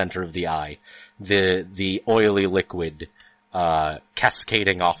from the center of the eye, the oily liquid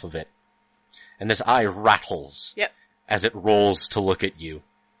cascading off of it. And this eye rattles Yep. as it rolls to look at you.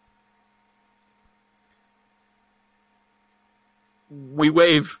 We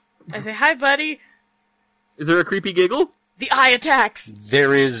wave. I say, hi, buddy. Is there a creepy giggle? The eye attacks.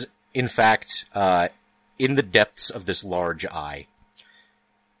 There is, in fact, in the depths of this large eye,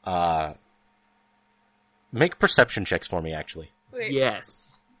 make perception checks for me, actually. Wait,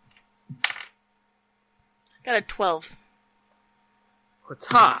 Yes. got a 12. What's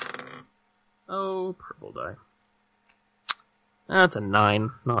ha? Oh, purple die. That's a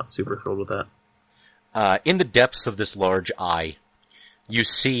 9. Not super thrilled with that. In the depths of this large eye, you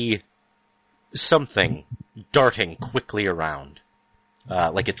see something darting quickly around,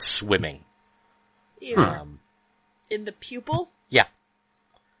 like it's swimming. Ew. In the pupil? Yeah.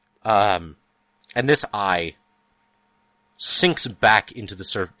 And this eye sinks back into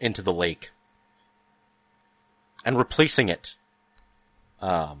the lake, and replacing it,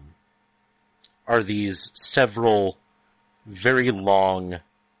 are these several very long,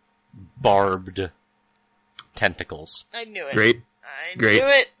 barbed tentacles. I knew it. Great. I Great. knew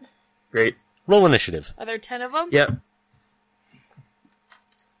it. Great. Roll initiative. Are there 10 of them? Yep.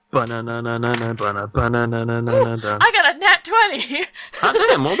 Banana, banana. I got a nat 20. Hot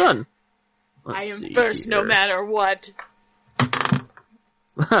damn, well done. Let's I am see first no here. matter what.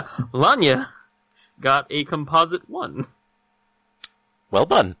 Lanya got a composite 1. Well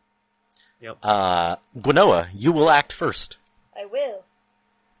done. Yep. Gwenoa, you will act first. I will.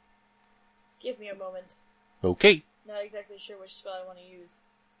 Give me a moment. Okay. Not exactly sure which spell I want to use.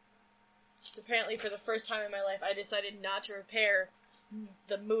 It's apparently for the first time in my life I decided not to repair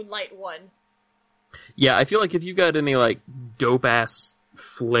the Moonlight one. Yeah, I feel like if you got any, like, dope-ass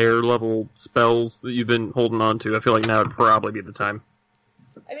flare-level spells that you've been holding on to, I feel like now would probably be the time.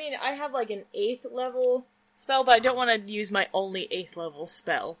 I mean, I have like an 8th level spell, but I don't want to use my only 8th level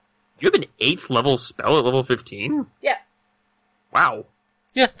spell. You have an 8th level spell at level 15? Yeah. Wow.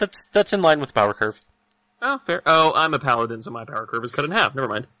 Yeah, that's in line with the power curve. Oh, fair. Oh, I'm a paladin, so my power curve is cut in half. Never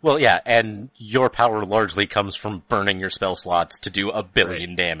mind. Well, yeah, and your power largely comes from burning your spell slots to do 1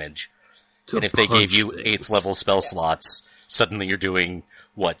 billion damage. And if they gave you 8th level spell slots, suddenly you're doing,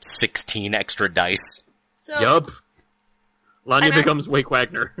 16 extra dice? So Yup. Lanya I'm becomes Wake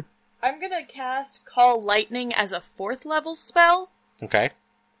Wagner. I'm gonna cast Call Lightning as a 4th level spell. Okay.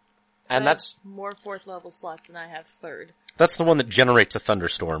 And I have that's more 4th level slots than I have 3rd. that's the one that generates a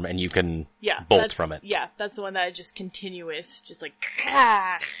thunderstorm, and you can bolt that's- from it. Yeah, that's the one that is just continuous, just like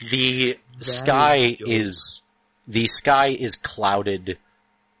ah. The sky is clouded,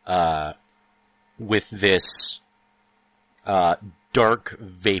 with this, dark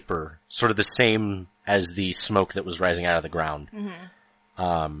vapor, sort of the same as the smoke that was rising out of the ground.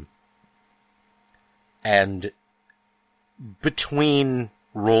 And between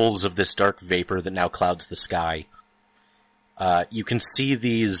rolls of this dark vapor that now clouds the sky, you can see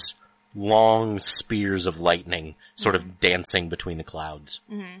these long spears of lightning sort of dancing between the clouds.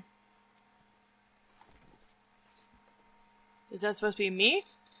 Is that supposed to be me?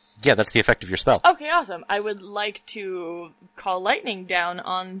 Yeah, that's the effect of your spell. Okay, awesome. I would like to call lightning down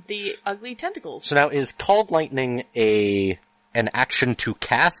on the ugly tentacles. So now, is Called Lightning an action to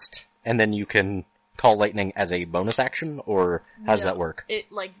cast, and then you can call lightning as a bonus action, or how does No, that work?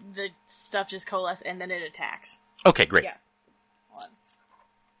 It, like, the stuff just coalesces and then it attacks. Okay, great. Yeah. Hold on.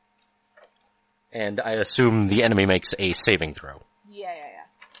 And I assume the enemy makes a saving throw. Yeah.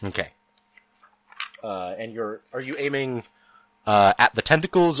 Okay. And are you aiming at the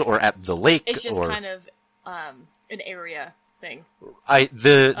tentacles or at the lake? It's just or... kind of, an area thing.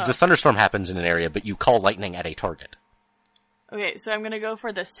 The thunderstorm happens in an area, but you call lightning at a target. Okay, so I'm gonna go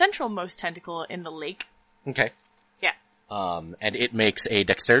for the centralmost tentacle in the lake. Okay. Yeah. And it makes a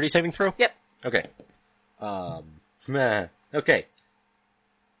dexterity saving throw? Yep. Okay. Okay.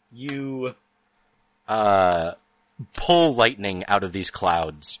 You, pull lightning out of these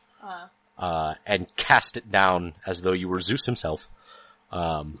clouds, and cast it down as though you were Zeus himself.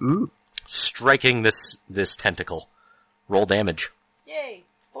 Striking this tentacle. Roll damage. Yay!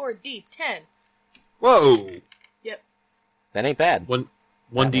 4d10. Whoa! Yep. That ain't bad. One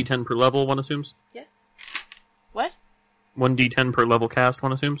d10 per level, one assumes? Yeah. What? 1d10 per level cast,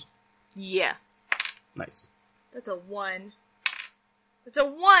 one assumes? Yeah. Nice. That's a 1. That's a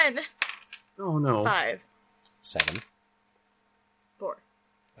 1! Oh no. 5. 7. 4.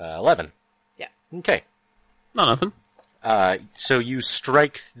 11. Yeah. Okay. Not nothing. So you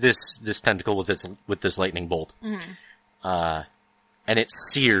strike this tentacle with this lightning bolt. And it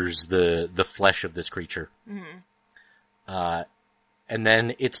sears the flesh of this creature. And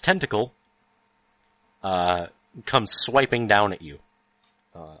then its tentacle, comes swiping down at you.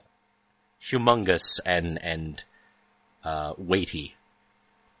 Humongous and weighty.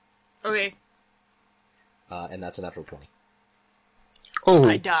 Okay. And that's a natural 20. Oh,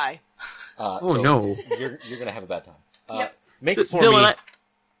 I die. oh no. You're gonna have a bad time. Yep. Make So, for Dylan, me.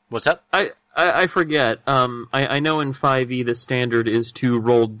 What's up? I forget. I know in 5e the standard is to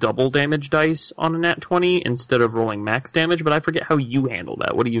roll double damage dice on a nat 20 instead of rolling max damage, but I forget how you handle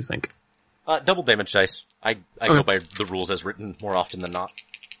that. What do you think? Double damage dice. I go by the rules as written more often than not.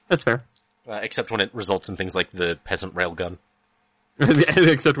 That's fair. Except when it results in things like the peasant railgun.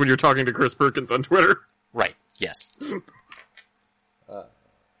 Except when you're talking to Chris Perkins on Twitter. Right, yes.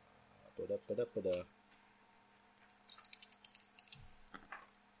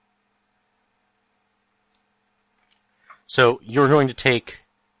 So you're going to take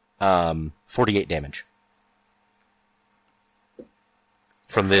 48 damage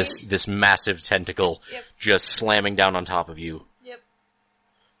from this massive tentacle Yep. just slamming down on top of you. Yep.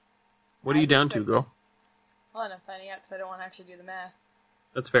 What are you down to, girl? Hold on, I'm finding out because I don't want to actually do the math.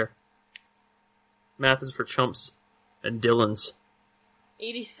 That's fair. Math is for chumps and Dylans.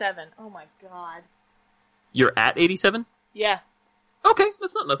 87. Oh my god. You're at 87? Yeah. Okay,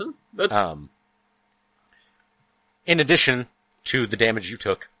 that's not nothing. That's In addition to the damage you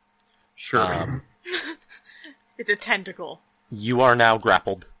took, sure. It's a tentacle. you are now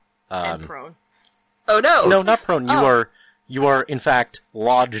grappled. And prone. Oh no! No, not prone. You are, in fact,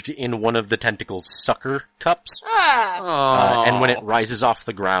 lodged in one of the tentacle's sucker cups, Ah! and when it rises off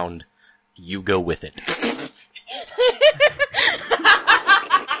the ground, you go with it.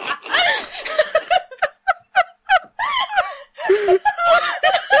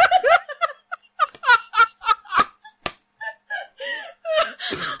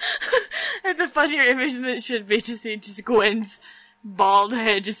 It's a funnier image than it should be to see just Gwen's bald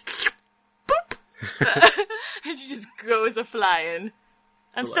head just boop, and she just goes a flying.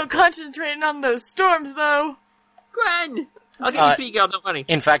 I'm still concentrating on those storms, though. Gwen! I'll get you speak out, don't worry.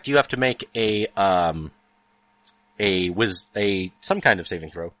 In fact, you have to make some kind of saving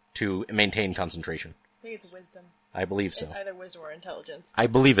throw to maintain concentration. I think it's wisdom. I believe so. It's either wisdom or intelligence. I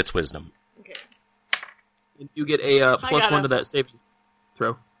believe it's wisdom. Okay. You get a plus got 1 a- to that saving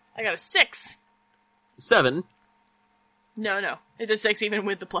throw. I got a 6. 7. No. It's a 6 even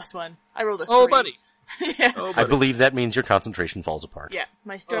with the +1. I rolled a 3. Oh, buddy. Yeah. Oh, I buddy. believe that means your concentration falls apart. Yeah.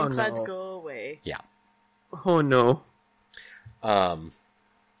 My storm Oh, clouds no. go away. Yeah. Oh, no.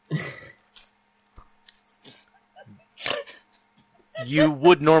 You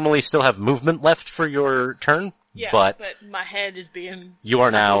would normally still have movement left for your turn, Yeah, but my head is being you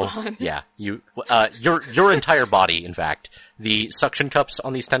are now, suckled on. yeah, your entire body, in fact. The suction cups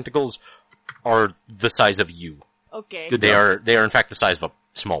on these tentacles are the size of you. Okay. Good They job. are in fact the size of a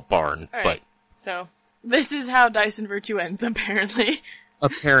small barn, All but right. So, this is how Dyson Virtue ends, apparently.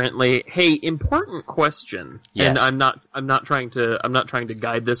 Apparently. Hey, important question. Yes. And I'm not trying to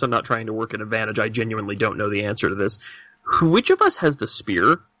guide this. I'm not trying to work an advantage. I genuinely don't know the answer to this. Which of us has the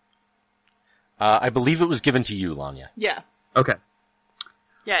spear? I believe it was given to you, Lanya. Yeah. Okay.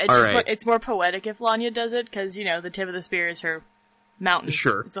 Yeah, it's All just right. it's more poetic if Lanya does it, because, the tip of the spear is her mountain.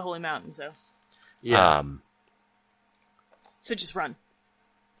 Sure. It's a holy mountain, so. Yeah. So just run.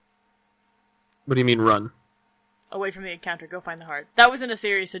 What do you mean run? Away from the encounter, go find the heart. That wasn't a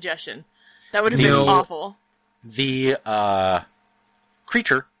serious suggestion. That would have been No. awful. The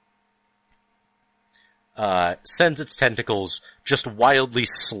creature sends its tentacles just wildly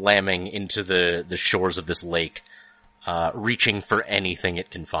slamming into the shores of this lake, reaching for anything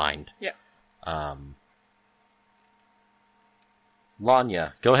it can find. Yeah.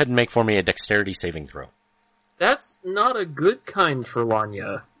 Lanya, go ahead and make for me a dexterity saving throw. That's not a good kind for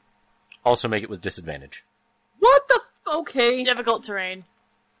Lanya. Also make it with disadvantage. What the okay. Difficult terrain.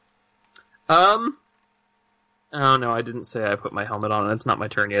 Oh no, I didn't say I put my helmet on, and it's not my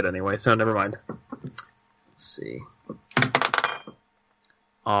turn yet anyway, so never mind. Let's see.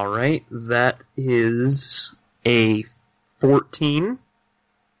 Alright, that is a 14.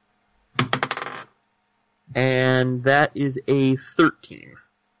 And that is a 13.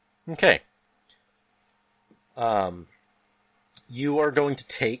 Okay. You are going to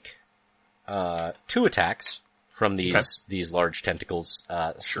take 2 attacks from these large tentacles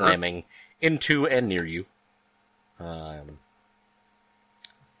slamming into and near you. And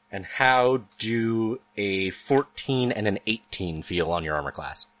how do a 14 and an 18 feel on your armor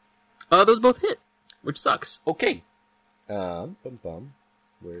class? Those both hit, which sucks. Okay. Bum bum.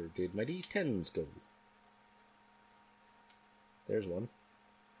 Where did my D10s go? There's one.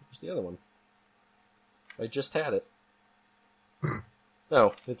 Where's the other one? I just had it.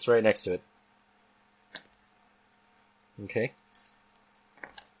 Oh, it's right next to it. Okay.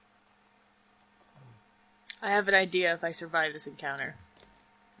 I have an idea if I survive this encounter.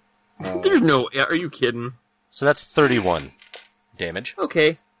 There's no... Are you kidding? So that's 31 damage,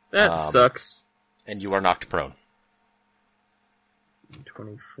 Okay, that sucks. and you are knocked prone.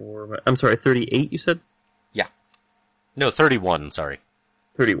 24... I'm sorry, 38 you said? Yeah. No, 31, sorry.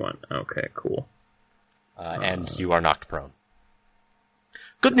 31. Okay, cool. And you are knocked prone.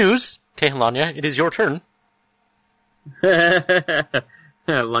 Good news, Kehlanya, it is your turn.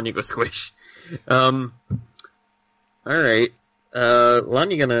 Lanya go squish. Alright.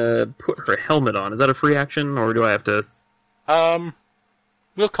 Lanya gonna put her helmet on. Is that a free action, or do I have to...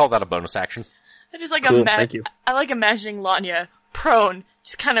 We'll call that a bonus action. I just like Cool, thank you. I like imagining Lanya prone,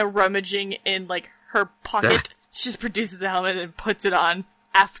 just kind of rummaging in her pocket. She just produces the helmet and puts it on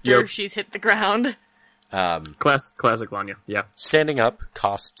after Yep. she's hit the ground. Classic Lanya, yeah. Standing up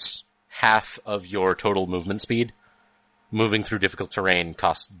costs half of your total movement speed. Moving through difficult terrain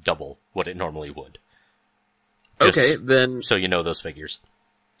costs double what it normally would. Just Okay, then so you know those figures.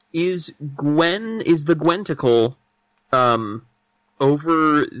 is the Gwenticle,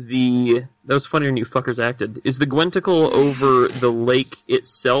 over the... That was funnier than you fuckers acted. Is the Gwenticle over the lake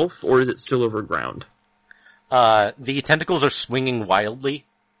itself, or is it still over ground? The tentacles are swinging wildly.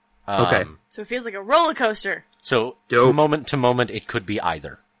 Okay. So it feels like a roller coaster. So, Dope. moment to moment, it could be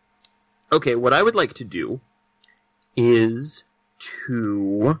either. Okay, what I would like to do is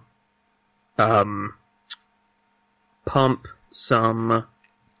to pump some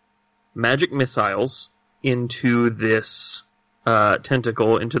magic missiles into this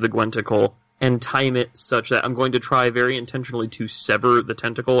tentacle, into the Gwenticle, and time it such that I'm going to try very intentionally to sever the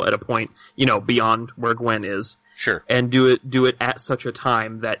tentacle at a point, beyond where Gwen is. Sure. And do it at such a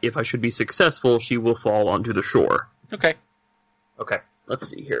time that if I should be successful, she will fall onto the shore. Okay. Okay, let's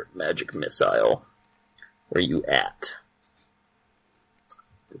see here. Magic missile. Where you at?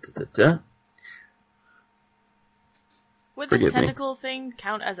 Da-da-da-da. Would this Forgive me. tentacle thing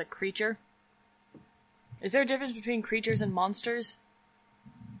count as a creature? Is there a difference between creatures and monsters?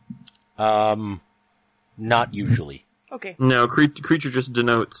 Not usually. Okay. No, creature just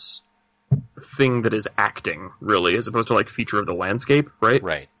denotes thing that is acting, really, as opposed to, like, feature of the landscape, right?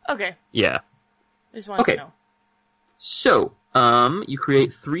 Right. Okay. Yeah. I just wanted Okay. to know. So, you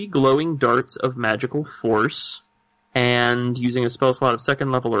create 3 glowing darts of magical force, and using a spell slot of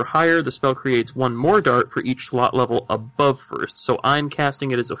 2nd level or higher, the spell creates 1 more dart for each slot level above first. So I'm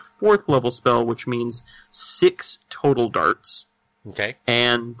casting it as a 4th level spell, which means 6 total darts. Okay.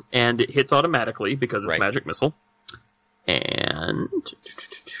 And it hits automatically because it's Right. magic missile. And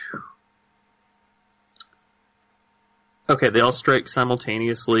okay, they all strike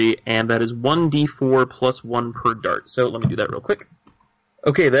simultaneously, and that is 1d4 plus 1 per dart. So let me do that real quick.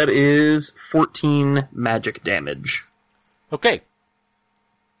 Okay, that is 14 magic damage. Okay.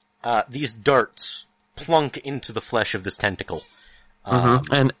 These darts plunk into the flesh of this tentacle.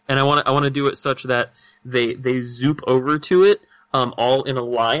 And I want to do it such that they zoop over to it, all in a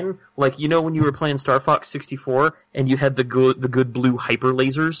line. Like, when you were playing Star Fox 64 and you had the good blue hyper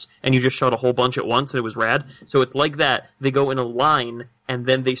lasers and you just shot a whole bunch at once and it was rad. So it's like that. They go in a line and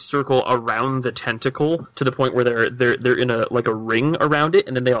then they circle around the tentacle to the point where they're in a ring around it,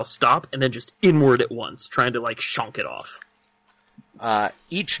 and then they all stop and then just inward at once, trying to shonk it off.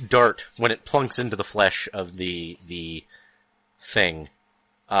 Each dart, when it plunks into the flesh of the thing,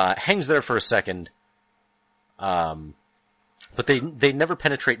 hangs there for a second, but they never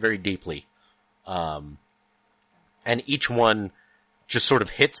penetrate very deeply. And each one just sort of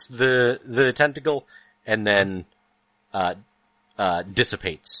hits the tentacle and then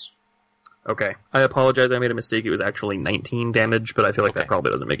dissipates. Okay. I apologize, I made a mistake. It was actually 19 damage, but I feel like that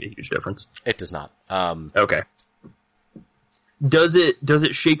probably doesn't make a huge difference. It does not. Okay. Does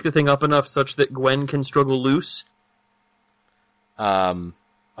it shake the thing up enough such that Gwen can struggle loose?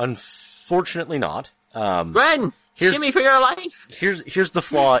 Unfortunately not. Gwen! Here's- Shimmy for your life! Here's the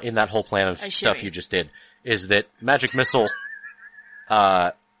flaw in that whole plan of I stuff shimmy. you just did, is that Magic Missile,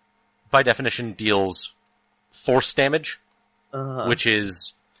 by definition, deals force damage, which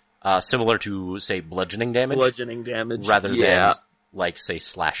is similar to, say, bludgeoning damage, Bludgeoning damage. rather yeah. than, say,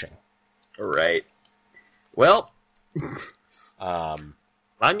 slashing. Right. Well, Um,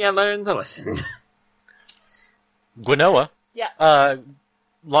 Lanya learns a lesson. Gwenoa, Yeah.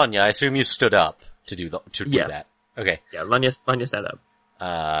 Lanya, I assume you stood up to do Yeah. that. Okay. Yeah, Lanya stand up.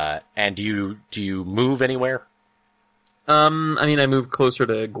 And do you move anywhere? I move closer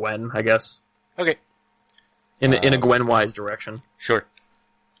to Gwen, I guess. Okay. In a Gwen-wise direction. Sure.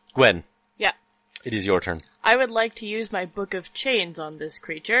 Gwen, Yeah. it is your turn. I would like to use my Book of Chains on this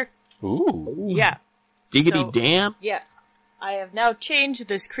creature. Ooh. Yeah. Diggity So- damn. Yeah. I have now changed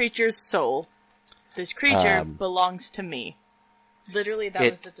this creature's soul. This creature belongs to me. Literally, that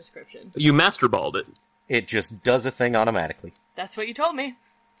was the description. You masterballed it. It just does a thing automatically. That's what you told me.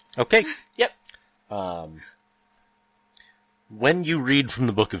 Okay. Yep. When you read from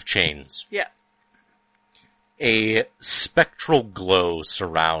the Book of Chains, Yeah. a spectral glow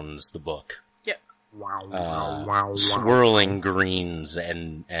surrounds the book. Yep. Wow. Swirling greens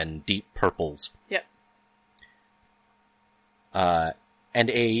and deep purples. Yep. And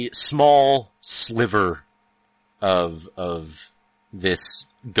a small sliver of this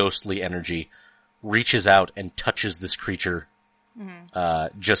ghostly energy reaches out and touches this creature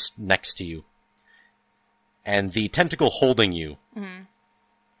just next to you. And the tentacle holding you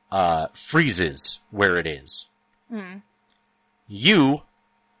freezes where it is. You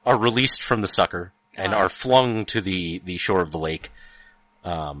are released from the sucker and are flung to the shore of the lake.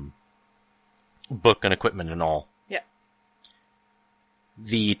 Book and equipment and all. Yep.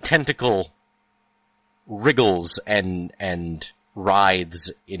 The tentacle wriggles and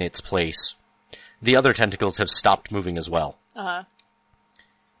writhes in its place. The other tentacles have stopped moving as well. Uh-huh.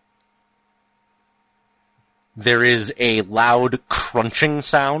 There is a loud crunching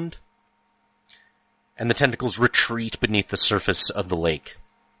sound, and the tentacles retreat beneath the surface of the lake.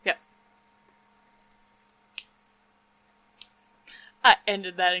 Yep. I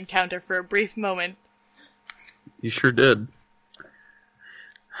ended that encounter for a brief moment. You sure did.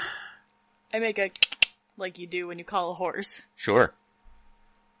 I make a like you do when you call a horse. Sure.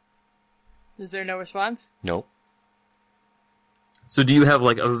 Is there no response? Nope. So do you have,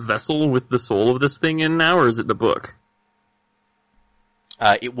 like, a vessel with the soul of this thing in now, or is it the book?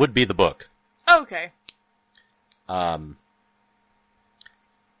 It would be the book. Okay. I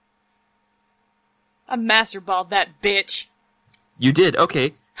masterballed that bitch. You did,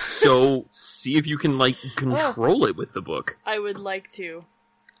 okay. So, see if you can, like, control it with the book. I would like to.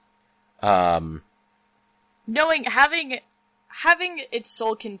 Um, Having its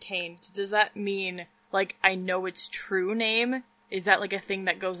soul contained, does that mean, like, I know its true name? Is that, like, a thing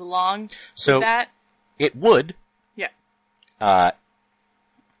that goes along So- with that? it would, Yeah.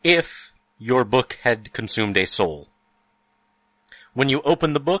 if your book had consumed a soul. When you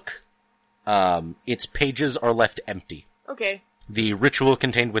open the book, its pages are left empty. Okay. The ritual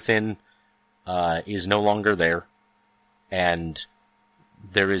contained within is no longer there, and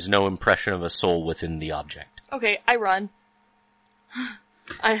there is no impression of a soul within the object. Okay, I run.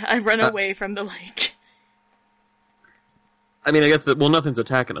 I run away from the lake. I mean, I guess that, well, nothing's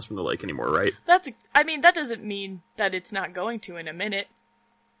attacking us from the lake anymore, right? That doesn't mean that it's not going to in a minute.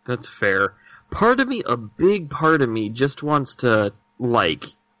 That's fair. A big part of me just wants to, like,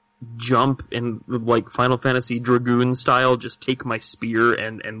 jump in, like, Final Fantasy Dragoon style, just take my spear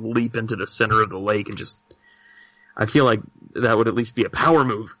and leap into the center of the lake and just, I feel like that would at least be a power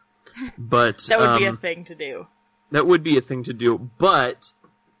move. But, That would be a thing to do. that would be a thing to do, but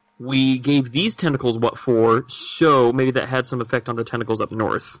we gave these tentacles what for, so maybe that had some effect on the tentacles up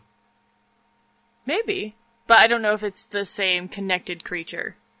north. Maybe. But I don't know if it's the same connected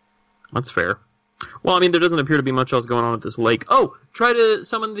creature. That's fair. Well, I mean, there doesn't appear to be much else going on at this lake. Oh, try to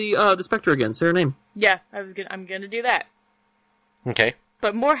summon the Spectre again. Say her name. Yeah, I'm gonna do that. Okay.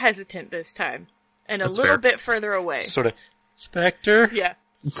 But more hesitant this time. And a That's little fair. bit further away. Sort of, Spectre? Yeah.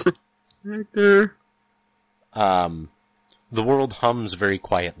 Spectre. The world hums very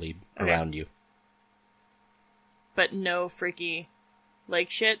quietly Okay. around you. But no freaky lake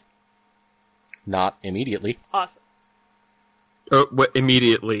shit. Not immediately. Awesome. Oh, what,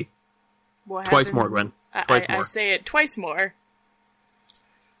 immediately. What Twice happens- more, Gwen. I- Twice I more. say it twice more.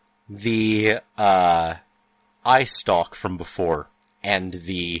 The, eye stalk from before and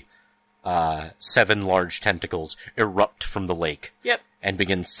the, 7 large tentacles erupt from the lake Yep. and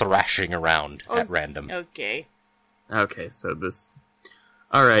begin thrashing around Oh, at random. Okay. Okay, so this.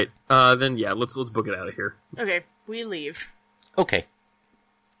 All right, then yeah, let's book it out of here. Okay, we leave. Okay.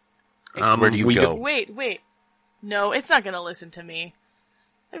 Um, Where do you we go? Wait. No, it's not gonna listen to me.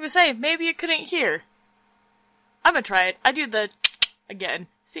 Like I was saying, maybe it couldn't hear. I'm gonna try it. I do the again.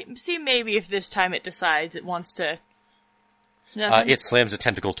 See maybe if this time it decides it wants to. Nothing? It slams a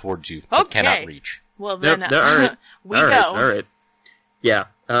tentacle towards you. It cannot Okay. reach. Well Yep, then, all right. we all go. right, all right. Yeah.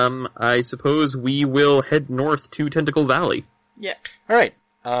 I suppose we will head north to Tentacle Valley. Yeah. Alright.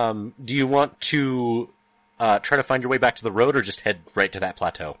 Do you want to, try to find your way back to the road or just head right to that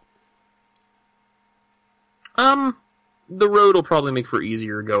plateau? The road will probably make for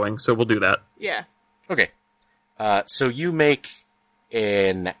easier going, so we'll do that. Yeah. Okay. So you make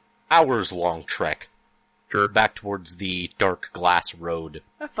an hours-long trek Sure. back towards the dark glass road.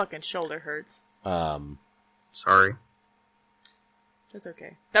 My fucking shoulder hurts. Sorry. That's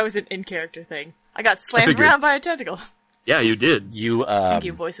okay. That was an in-character thing. I got slammed figured. around by a tentacle. Yeah, you did. You, Thank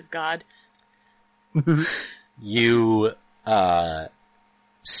you, voice of God. you,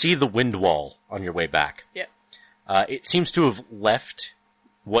 see the wind wall on your way back. Yeah. It seems to have left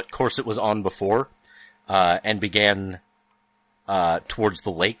what course it was on before, and began, towards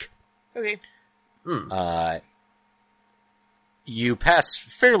the lake. Okay. You pass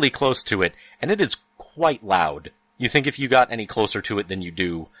fairly close to it, and it is quite loud. You think if you got any closer to it than you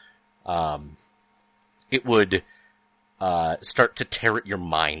do, it would, start to tear at your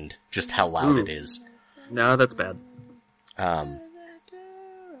mind just how loud it is. No, that's bad.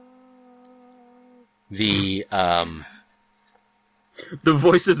 The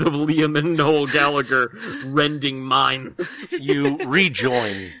voices of Liam and Noel Gallagher rending mine. you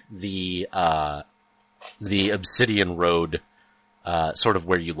rejoin the Obsidian Road, sort of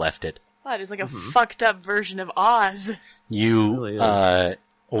where you left it. That is like a fucked up version of Oz. You, really is.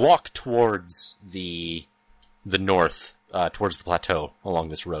 walk towards the north, towards the plateau along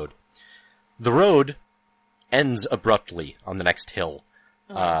this road. The road ends abruptly on the next hill,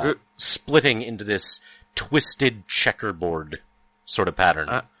 splitting into this twisted checkerboard sort of pattern.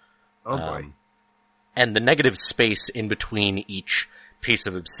 Oh boy. And the negative space in between each piece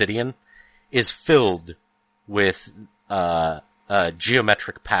of obsidian is filled with,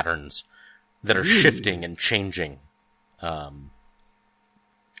 geometric patterns, that are shifting and changing,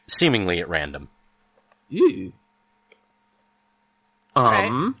 seemingly at random. Ew. I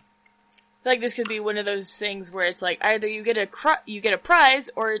feel like this could be one of those things where it's like either you get a prize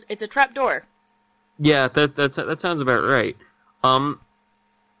or it's a trap door. Yeah, that sounds about right.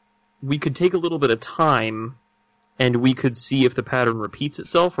 We could take a little bit of time, and we could see if the pattern repeats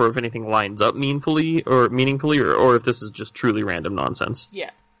itself, or if anything lines up meaningfully, or if this is just truly random nonsense. Yeah.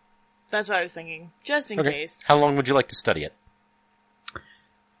 That's what I was thinking. Just in Okay. case. How long would you like to study it?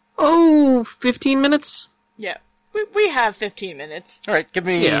 Oh, 15 minutes? Yeah. We have 15 minutes. All right, give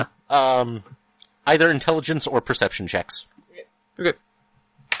me Yeah. either intelligence or perception checks. Okay.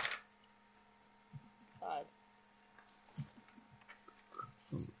 God.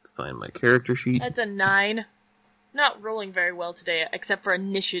 Find my character sheet. That's a 9. Not rolling very well today, except for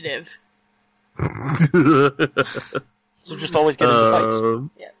initiative. So just always get into fights.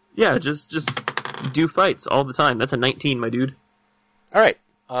 Yeah. Yeah, just do fights all the time. That's a 19, my dude. All right,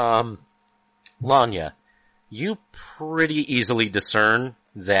 Lanya, you pretty easily discern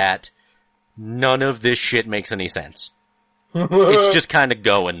that none of this shit makes any sense. It's just kind of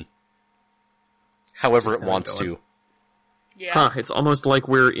going however it wants to. Yeah. Huh, it's almost like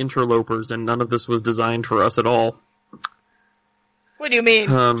we're interlopers and none of this was designed for us at all. What do you mean?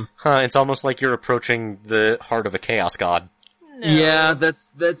 It's almost like you're approaching the heart of a chaos god. No. Yeah,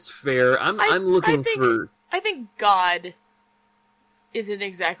 that's fair. I'm looking for... I think God isn't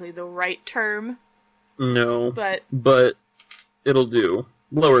exactly the right term, No, but it'll do.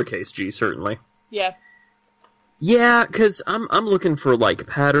 Lowercase g, certainly. yeah. Yeah, because I'm looking for, like,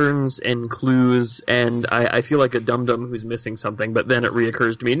 patterns and clues, and I feel like a dum-dum who's missing something, but then it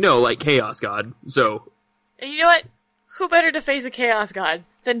reoccurs to me, no, like Chaos God, so... And you know what? Who better to face a chaos god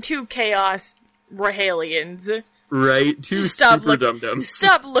than 2 chaos Rahalians? Right? Two Stop super dum-dums.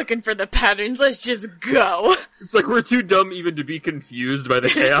 Stop looking for the patterns, let's just go. It's like we're too dumb even to be confused by the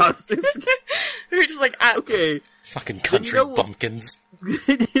chaos. We're just like, Okay. Fucking country you know- bumpkins.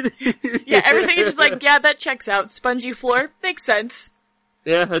 yeah, everything is just like, yeah, that checks out. Spongy floor, makes sense.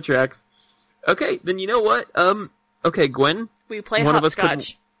 Yeah, that tracks. Okay, then you know what? Okay, Gwen, We play One of us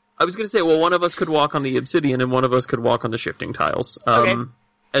hopscotch. I was gonna say, well, one of us could walk on the obsidian and one of us could walk on the shifting tiles. Okay.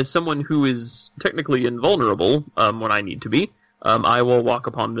 As someone who is technically invulnerable, when I need to be, I will walk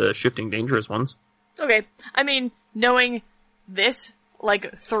upon the shifting dangerous ones. Okay, I mean, knowing this,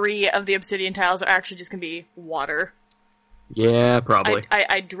 like 3 of the obsidian tiles are actually just gonna be water. Yeah, probably.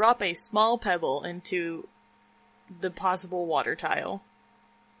 I drop a small pebble into the possible water tile.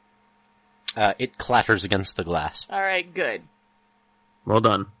 It clatters against the glass. Alright, good. Well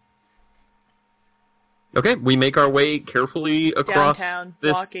done. Okay, we make our way carefully across Downtown,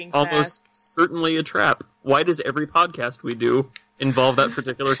 this walking almost fast. certainly a trap. Why does every podcast we do involve that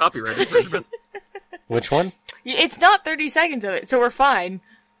particular copyright infringement? Which one? It's not 30 seconds of it, so we're fine.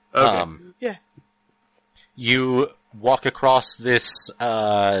 Okay. Yeah. You walk across this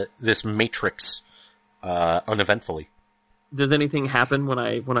this matrix uneventfully. Does anything happen when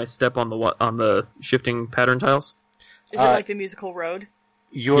I step on the shifting pattern tiles? Is it like the musical road?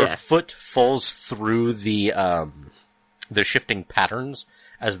 Your Yeah. foot falls through the shifting patterns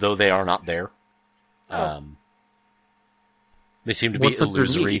as though they are not there. They seem to be What's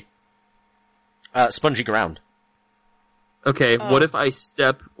illusory. Spongy ground. Okay, what if I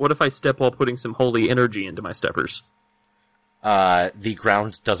step while putting some holy energy into my steppers? The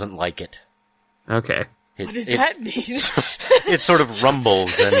ground doesn't like it. Okay. What does that mean? It sort of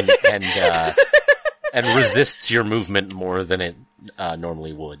rumbles and resists your movement more than it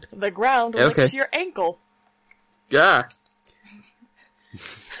normally would. The ground Okay. licks your ankle. Yeah.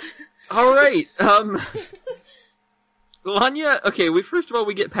 Alright, Lanya, okay, first of all,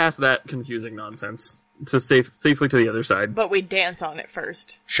 we get past that confusing nonsense to safely to the other side. But we dance on it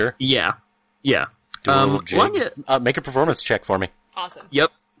first. Sure. Yeah. Yeah. Do a little jig. Lanya, Make a performance check for me. Awesome.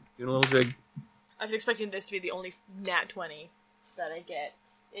 yep. Doing a little jig. I was expecting this to be the only nat 20 that I get.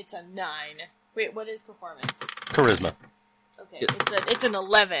 It's a 9. Wait, what is performance? Charisma. Okay, it's an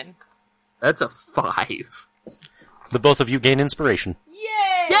 11. That's a 5. The both of you gain inspiration.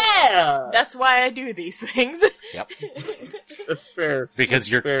 Yay! Yeah! That's why I do these things. Yep. That's fair. Because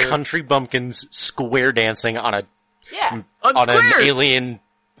you're Fair. country bumpkins square dancing on an Yeah. Squares! alien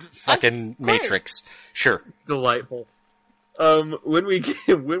fucking Squares. matrix. Sure. Delightful. When we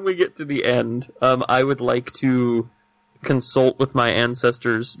get to the end, I would like to consult with my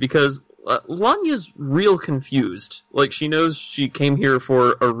ancestors because Lanya's real confused. Like, she knows she came here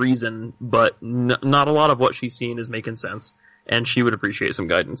for a reason, but not a lot of what she's seen is making sense, and she would appreciate some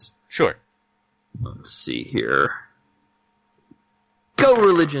guidance. Sure. Let's see here. Go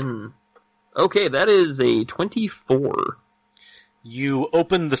religion! Okay, that is a 24. You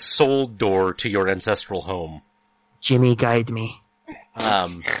open the soul door to your ancestral home. Jimmy, guide me.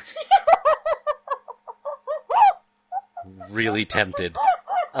 Really tempted.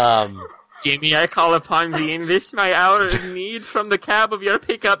 Jimmy, I call upon thee in this my hour of need. From the cab of your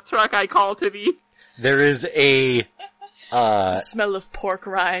pickup truck I call to thee. There is a The smell of pork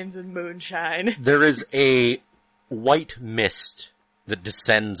rinds and moonshine. there is a white mist that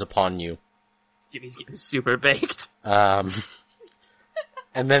descends upon you. Jimmy's getting super baked. And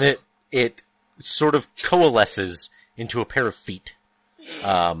then it sort of coalesces into a pair of feet.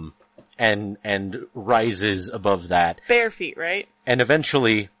 And rises above that. Bare feet, right? And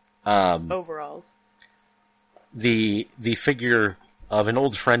eventually, Overalls. the figure of an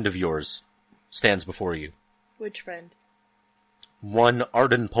old friend of yours stands before you. Which friend? One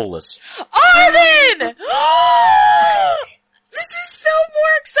Arden Polis, Arden! This is so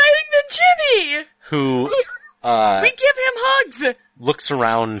more exciting than Jimmy! who, We give him hugs! looks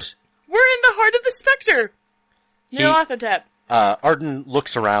around. We're in the heart of the Spectre! He- Nyarlathotep. Arden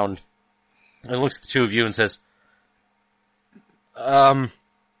looks around and looks at the two of you and says, well,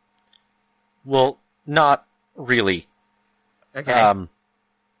 not really. Okay.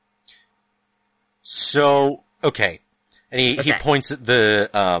 So, okay. And he Okay. points at the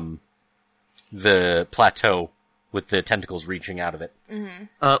plateau with the tentacles reaching out of it.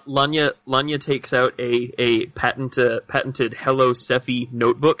 Lanya takes out a patented Hello Cephi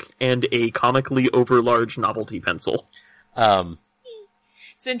notebook and a comically overlarge novelty pencil.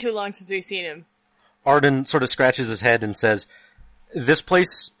 It's been too long since we've seen him. Arden sort of scratches his head and says, this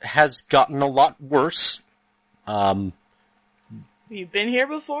place has gotten a lot worse. You've been here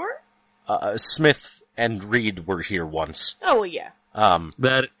before? Smith and Reed were here once. Oh, well, yeah.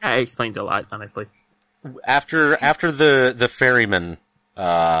 That explains a lot, honestly. After the ferryman,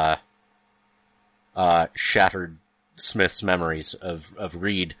 shattered Smith's memories of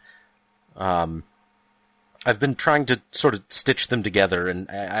Reed, I've been trying to sort of stitch them together, and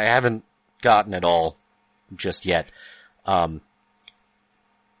I haven't gotten it all just yet. But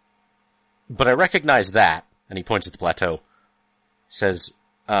I recognize that, and he points at the plateau, says,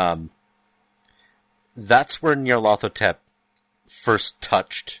 that's where Nyarlathotep first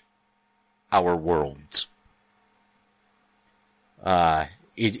touched our worlds.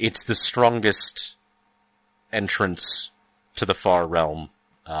 It's the strongest entrance to the far realm,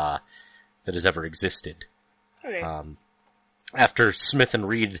 that has ever existed. Okay. After Smith and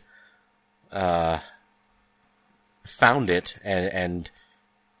Reed, found it and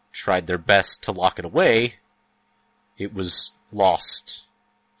tried their best to lock it away, it was lost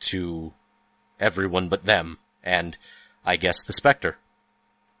to everyone but them, and I guess the Spectre.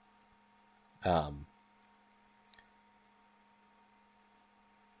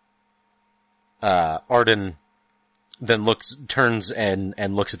 Arden then turns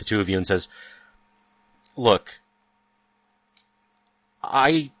and looks at the two of you and says, look,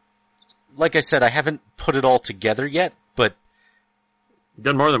 like I said, I haven't put it all together yet, but You've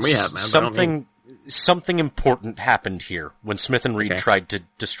done more than we have, man. something important happened here when Smith and Reed Okay. tried to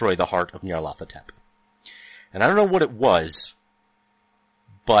destroy the heart of Nyarlathotep. And I don't know what it was,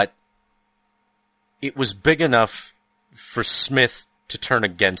 but it was big enough for Smith to turn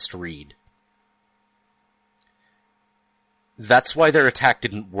against Reed. That's why their attack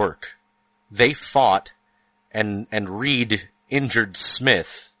didn't work. They fought, and Reed injured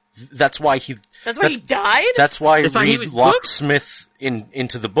Smith. That's why he died? That's why That's why he Reed was locked booked? Smith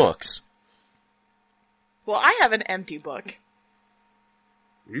into the books. Well, I have an empty book.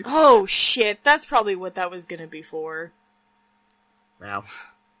 Oh, shit. That's probably what that was gonna be for. Wow.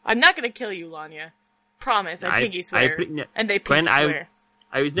 I'm not gonna kill you, Lanya. Promise. I pinky swear. And they pinky Gwen, swear.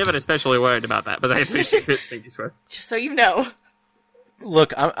 I was never especially worried about that, but I appreciate it. Thank you, swear. Just so you know.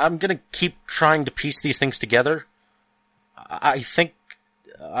 Look, I'm gonna keep trying to piece these things together. I think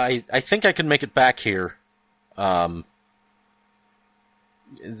I can make it back here.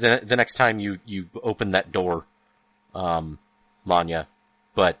 The next time you open that door, Lanya,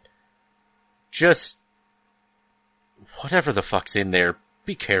 but just whatever the fuck's in there,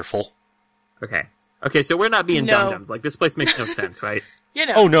 be careful. Okay, so we're not being No. dum-dums. Like, this place makes no sense, right? You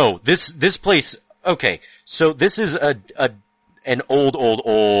know. Oh no, this place. Okay, so this is an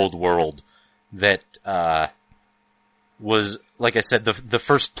old world that was, like I said, the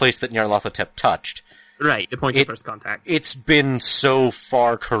first place that Nyarlathotep touched. Right, the point of first contact. It's been so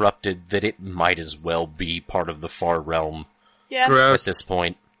far corrupted that it might as well be part of the far realm Yeah. at Gross. this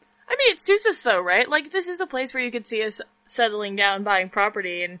point. I mean, it suits us though, right? Like, this is a place where you could see us settling down, buying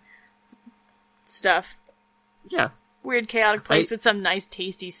property and stuff. Yeah. Weird, chaotic place I- with some nice,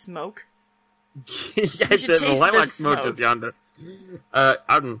 tasty smoke. Yes, should the taste lilac the smoke is smoke. yonder.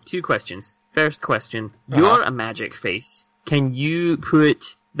 Arden, 2 questions. First question. You're a magic face. Can you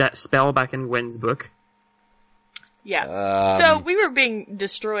put that spell back in Gwen's book? Yeah. So we were being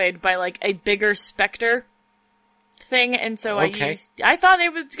destroyed by like a bigger specter thing, and so Okay. I thought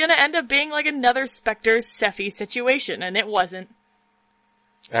it was gonna end up being like another Spectre Sephi situation, and it wasn't.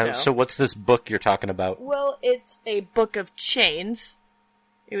 So what's this book you're talking about? Well, it's a book of chains.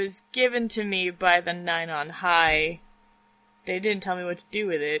 It was given to me by the Nine on High. They didn't tell me what to do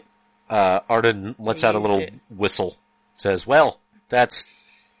with it. Arden lets out a used little it. whistle. Says, well, that's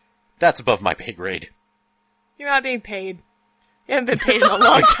above my pay grade. You're not being paid. You haven't been paid in a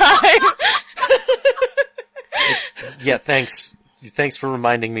long time. Yeah, thanks. Thanks for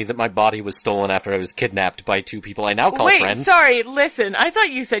reminding me that my body was stolen after I was kidnapped by 2 people I now call Wait, friends. sorry, listen. I thought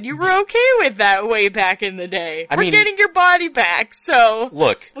you said you were okay with that way back in the day. I We're mean- getting your body back, so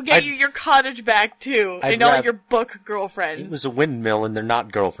Look, we'll get you your cottage back too, I'd and all rath- your book girlfriends, it was a windmill and they're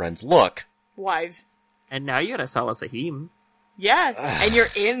not girlfriends. Look, wives. And now you're a Salasahim. Yeah, and you're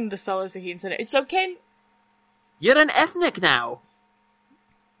in the Salasahim Center. It's okay. You're an ethnic now.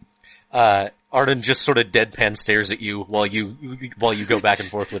 Arden just sort of deadpan stares at you while you go back and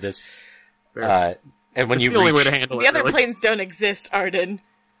forth with this. And when It's you the only way reach, to handle The it. other really. planes don't exist, Arden.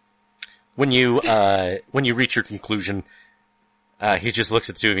 when you reach your conclusion, he just looks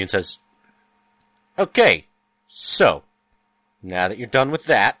at the 2 of you and says, "Okay, so now that you're done with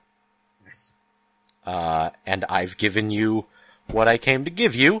that, Yes. and I've given you what I came to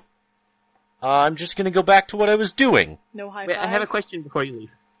give you, I'm just going to go back to what I was doing. No high Wait, five. I have a question before you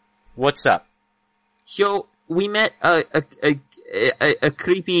leave. What's up?" So we met a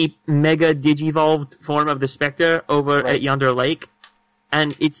creepy mega digivolved form of the Spectre over Right. at Yonder Lake,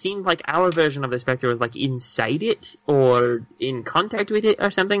 and it seemed like our version of the Spectre was like inside it or in contact with it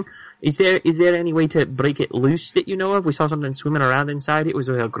or something. Is there any way to break it loose that you know of? We saw something swimming around inside. It was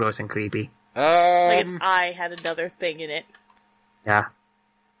real gross and creepy. Like its eye had another thing in it. Yeah.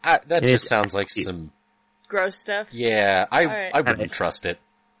 That It just is- sounds like some. Gross stuff. Yeah, Alright. I wouldn't trust it.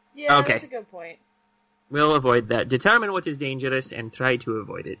 Yeah, Okay. that's a good point. We'll avoid that. Determine what is dangerous and try to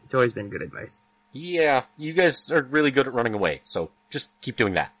avoid it. It's always been good advice. Yeah, you guys are really good at running away, so just keep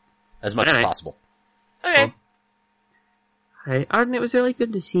doing that as much as Alright. possible. Okay. Hey, Arden, it was really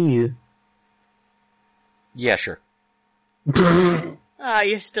good to see you. Yeah, sure. Ah,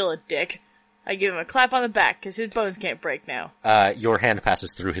 you're still a dick. I give him a clap on the back, because his bones can't break now. Your hand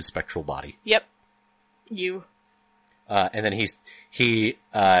passes through his spectral body. Yep. You. And then he,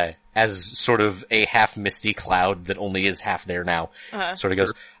 as sort of a half misty cloud that only is half there now, sort of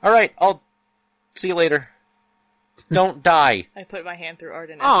goes, "Alright, I'll see you later. Don't die." I put my hand through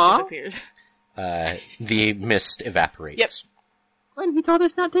Arden as Aw. he disappears. The mist evaporates. Yep. When he told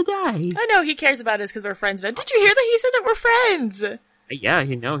us not to die. I know, he cares about us because we're friends now. Did you hear that? He said that we're friends! Yeah,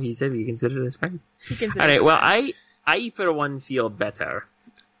 you know, he said we considered us friends. He considers Alright, us well, friends. I for one feel better.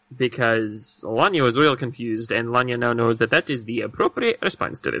 Because Lanya was real confused, and Lanya now knows that is the appropriate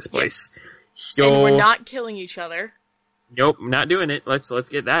response to this place. So, And we're not killing each other. Nope, not doing it. Let's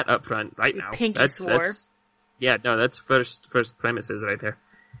get that up front right now. pinky swore. Yeah, no, that's first premises right there.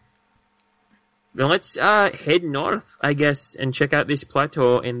 Well, let's head north, I guess, and check out this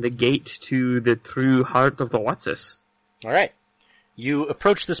plateau and the gate to the true heart of the Watsis. Alright. You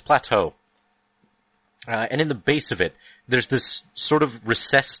approach this plateau, and in the base of it, there's this sort of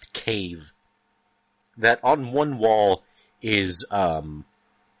recessed cave that on one wall is,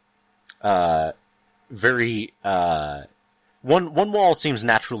 very, one wall seems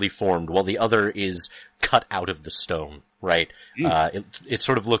naturally formed while the other is cut out of the stone, right? It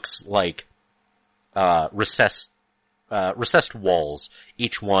sort of looks like, recessed walls,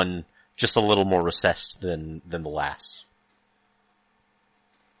 each one just a little more recessed than the last.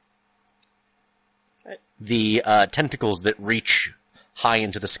 The tentacles that reach high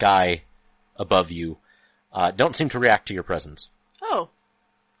into the sky above you don't seem to react to your presence. Oh.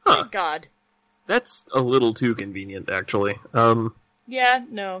 Huh. Thank God. That's a little too convenient, actually. Yeah,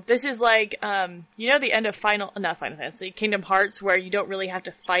 no. This is like, you know the end of not Final Fantasy, Kingdom Hearts, where you don't really have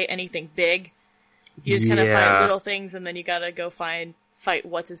to fight anything big. You just kind of Yeah. fight little things, and then you gotta go fight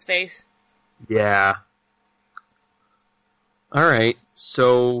what's-his-face. Yeah. Alright,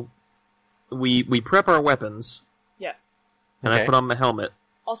 so we prep our weapons, Yeah. and I Okay. put on my helmet.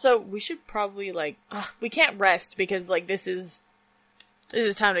 Also, we should probably, we can't rest, because, this is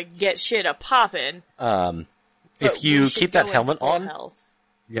time to get shit a-poppin'. If you keep that helmet on, Health.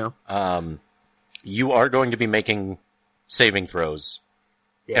 Yeah. you are going to be making saving throws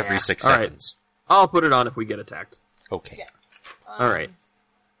every 6 All right. seconds. I'll put it on if we get attacked. Okay. Yeah. Alright.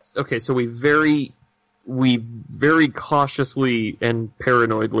 okay, so we very cautiously and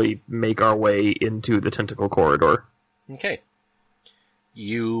paranoidly make our way into the tentacle corridor. Okay.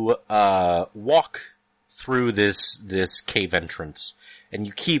 You walk through this cave entrance, and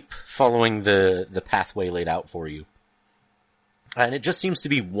you keep following the pathway laid out for you. And it just seems to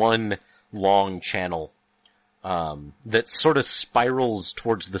be one long channel that sort of spirals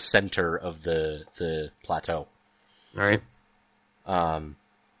towards the center of the plateau. All right.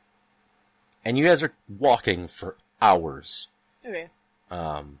 And you guys are walking for hours. Okay.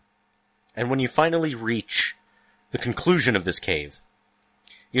 And when you finally reach the conclusion of this cave,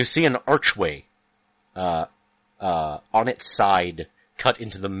 you see an archway on its side cut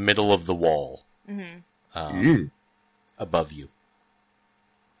into the middle of the wall above you.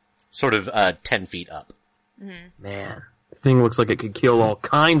 Sort of 10 feet up. Man, the thing looks like it could kill all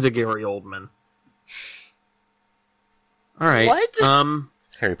kinds of Gary Oldman. All right. What?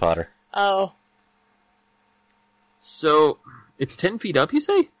 Harry Potter. Oh. So it's 10 feet up, you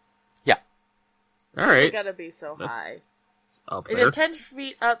say? Yeah. All It right. gotta be so high. Up Is there. it 10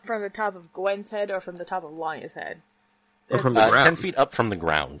 feet up from the top of Gwen's head or from the top of Lanya's head? Or from the ground. 10 feet up from the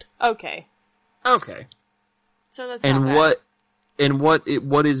ground. Okay. Okay. So that's not And bad.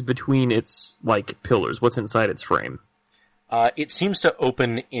 what is between its like pillars? What's inside its frame? It seems to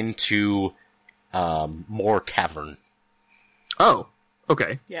open into more cavern. Oh,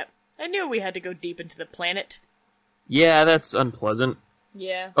 okay. Yep. I knew we had to go deep into the planet. Yeah, that's unpleasant.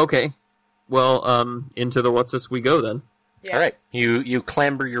 Yeah. Okay. Well, into the what's this we go then. Yeah. All right. You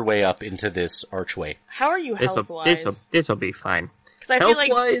clamber your way up into this archway. How are you health-wise? This'll be fine. Because I feel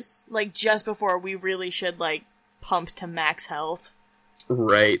like, Health-wise, just before, we really should, pump to max health.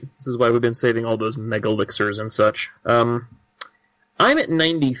 right. This is why we've been saving all those mega elixirs and such. I'm at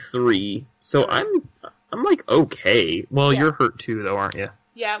 93, so I'm okay. Well, Yeah. you're hurt too, though, aren't you?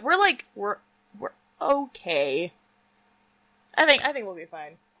 Yeah, we're okay. I think we'll be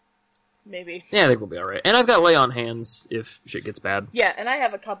fine. Maybe. Yeah, I think we'll be alright. And I've got lay on hands if shit gets bad. Yeah, and I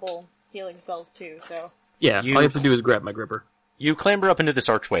have a couple healing spells too, so. Yeah, You- all you have to do is grab my gripper. You clamber up into this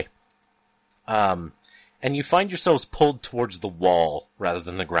archway. And you find yourselves pulled towards the wall rather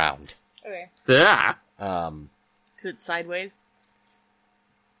than the ground. Okay. Ah! Um, Is it sideways?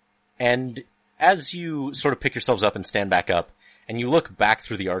 and as you sort of pick yourselves up and stand back up, and you look back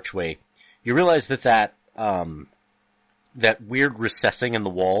through the archway, you realize that weird recessing in the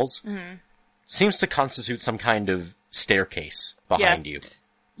walls seems to constitute some kind of staircase behind you.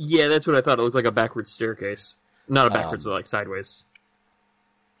 Yeah, that's what I thought. It looked like a backwards staircase. Not a backwards, but like sideways.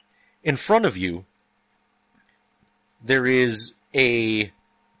 In front of you, there is a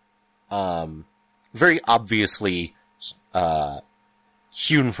very obviously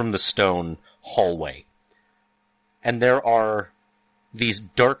hewn from the stone hallway. And there are these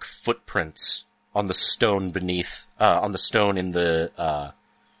dark footprints on the stone beneath, on the stone in the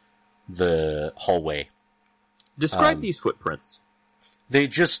hallway. Describe these footprints. They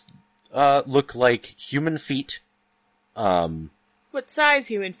just look like human feet. What size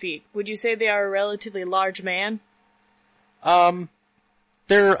human feet? Would you say they are a relatively large man?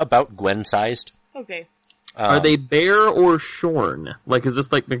 They're about Gwen-sized. Okay. Are they bare or shorn? Like, is this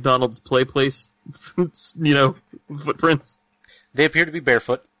like McDonald's play place, footprints? They appear to be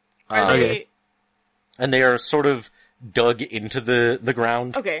barefoot. Are okay. they... And they are sort of dug into the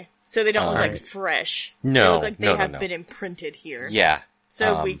ground. Okay. So they don't look Alright. like fresh. No, They look like they no, have no. been imprinted here. Yeah.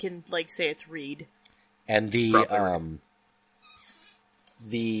 So we can, say it's reed. And Probably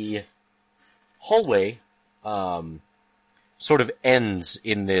the hallway, sort of ends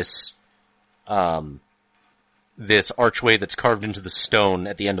in this, this archway that's carved into the stone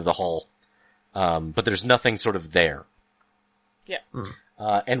at the end of the hall. But there's nothing sort of there. Yeah.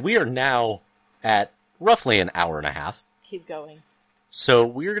 And we are now at roughly an hour and a half. Keep going. So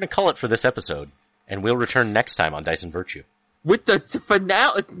we're going to call it for this episode, and we'll return next time on Dice and Virtue. With the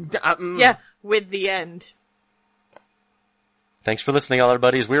finale. Yeah, with the end. Thanks for listening, all our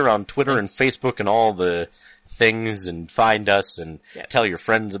buddies. We're on Twitter and Facebook and all the things, and find us and Yep. tell your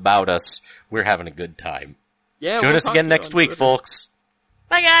friends about us. We're having a good time. Yeah, Join we'll us talk again to you next on week, Twitter. folks.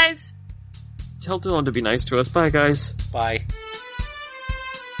 Bye, guys! Tell Dylan to be nice to us. Bye, guys. Bye.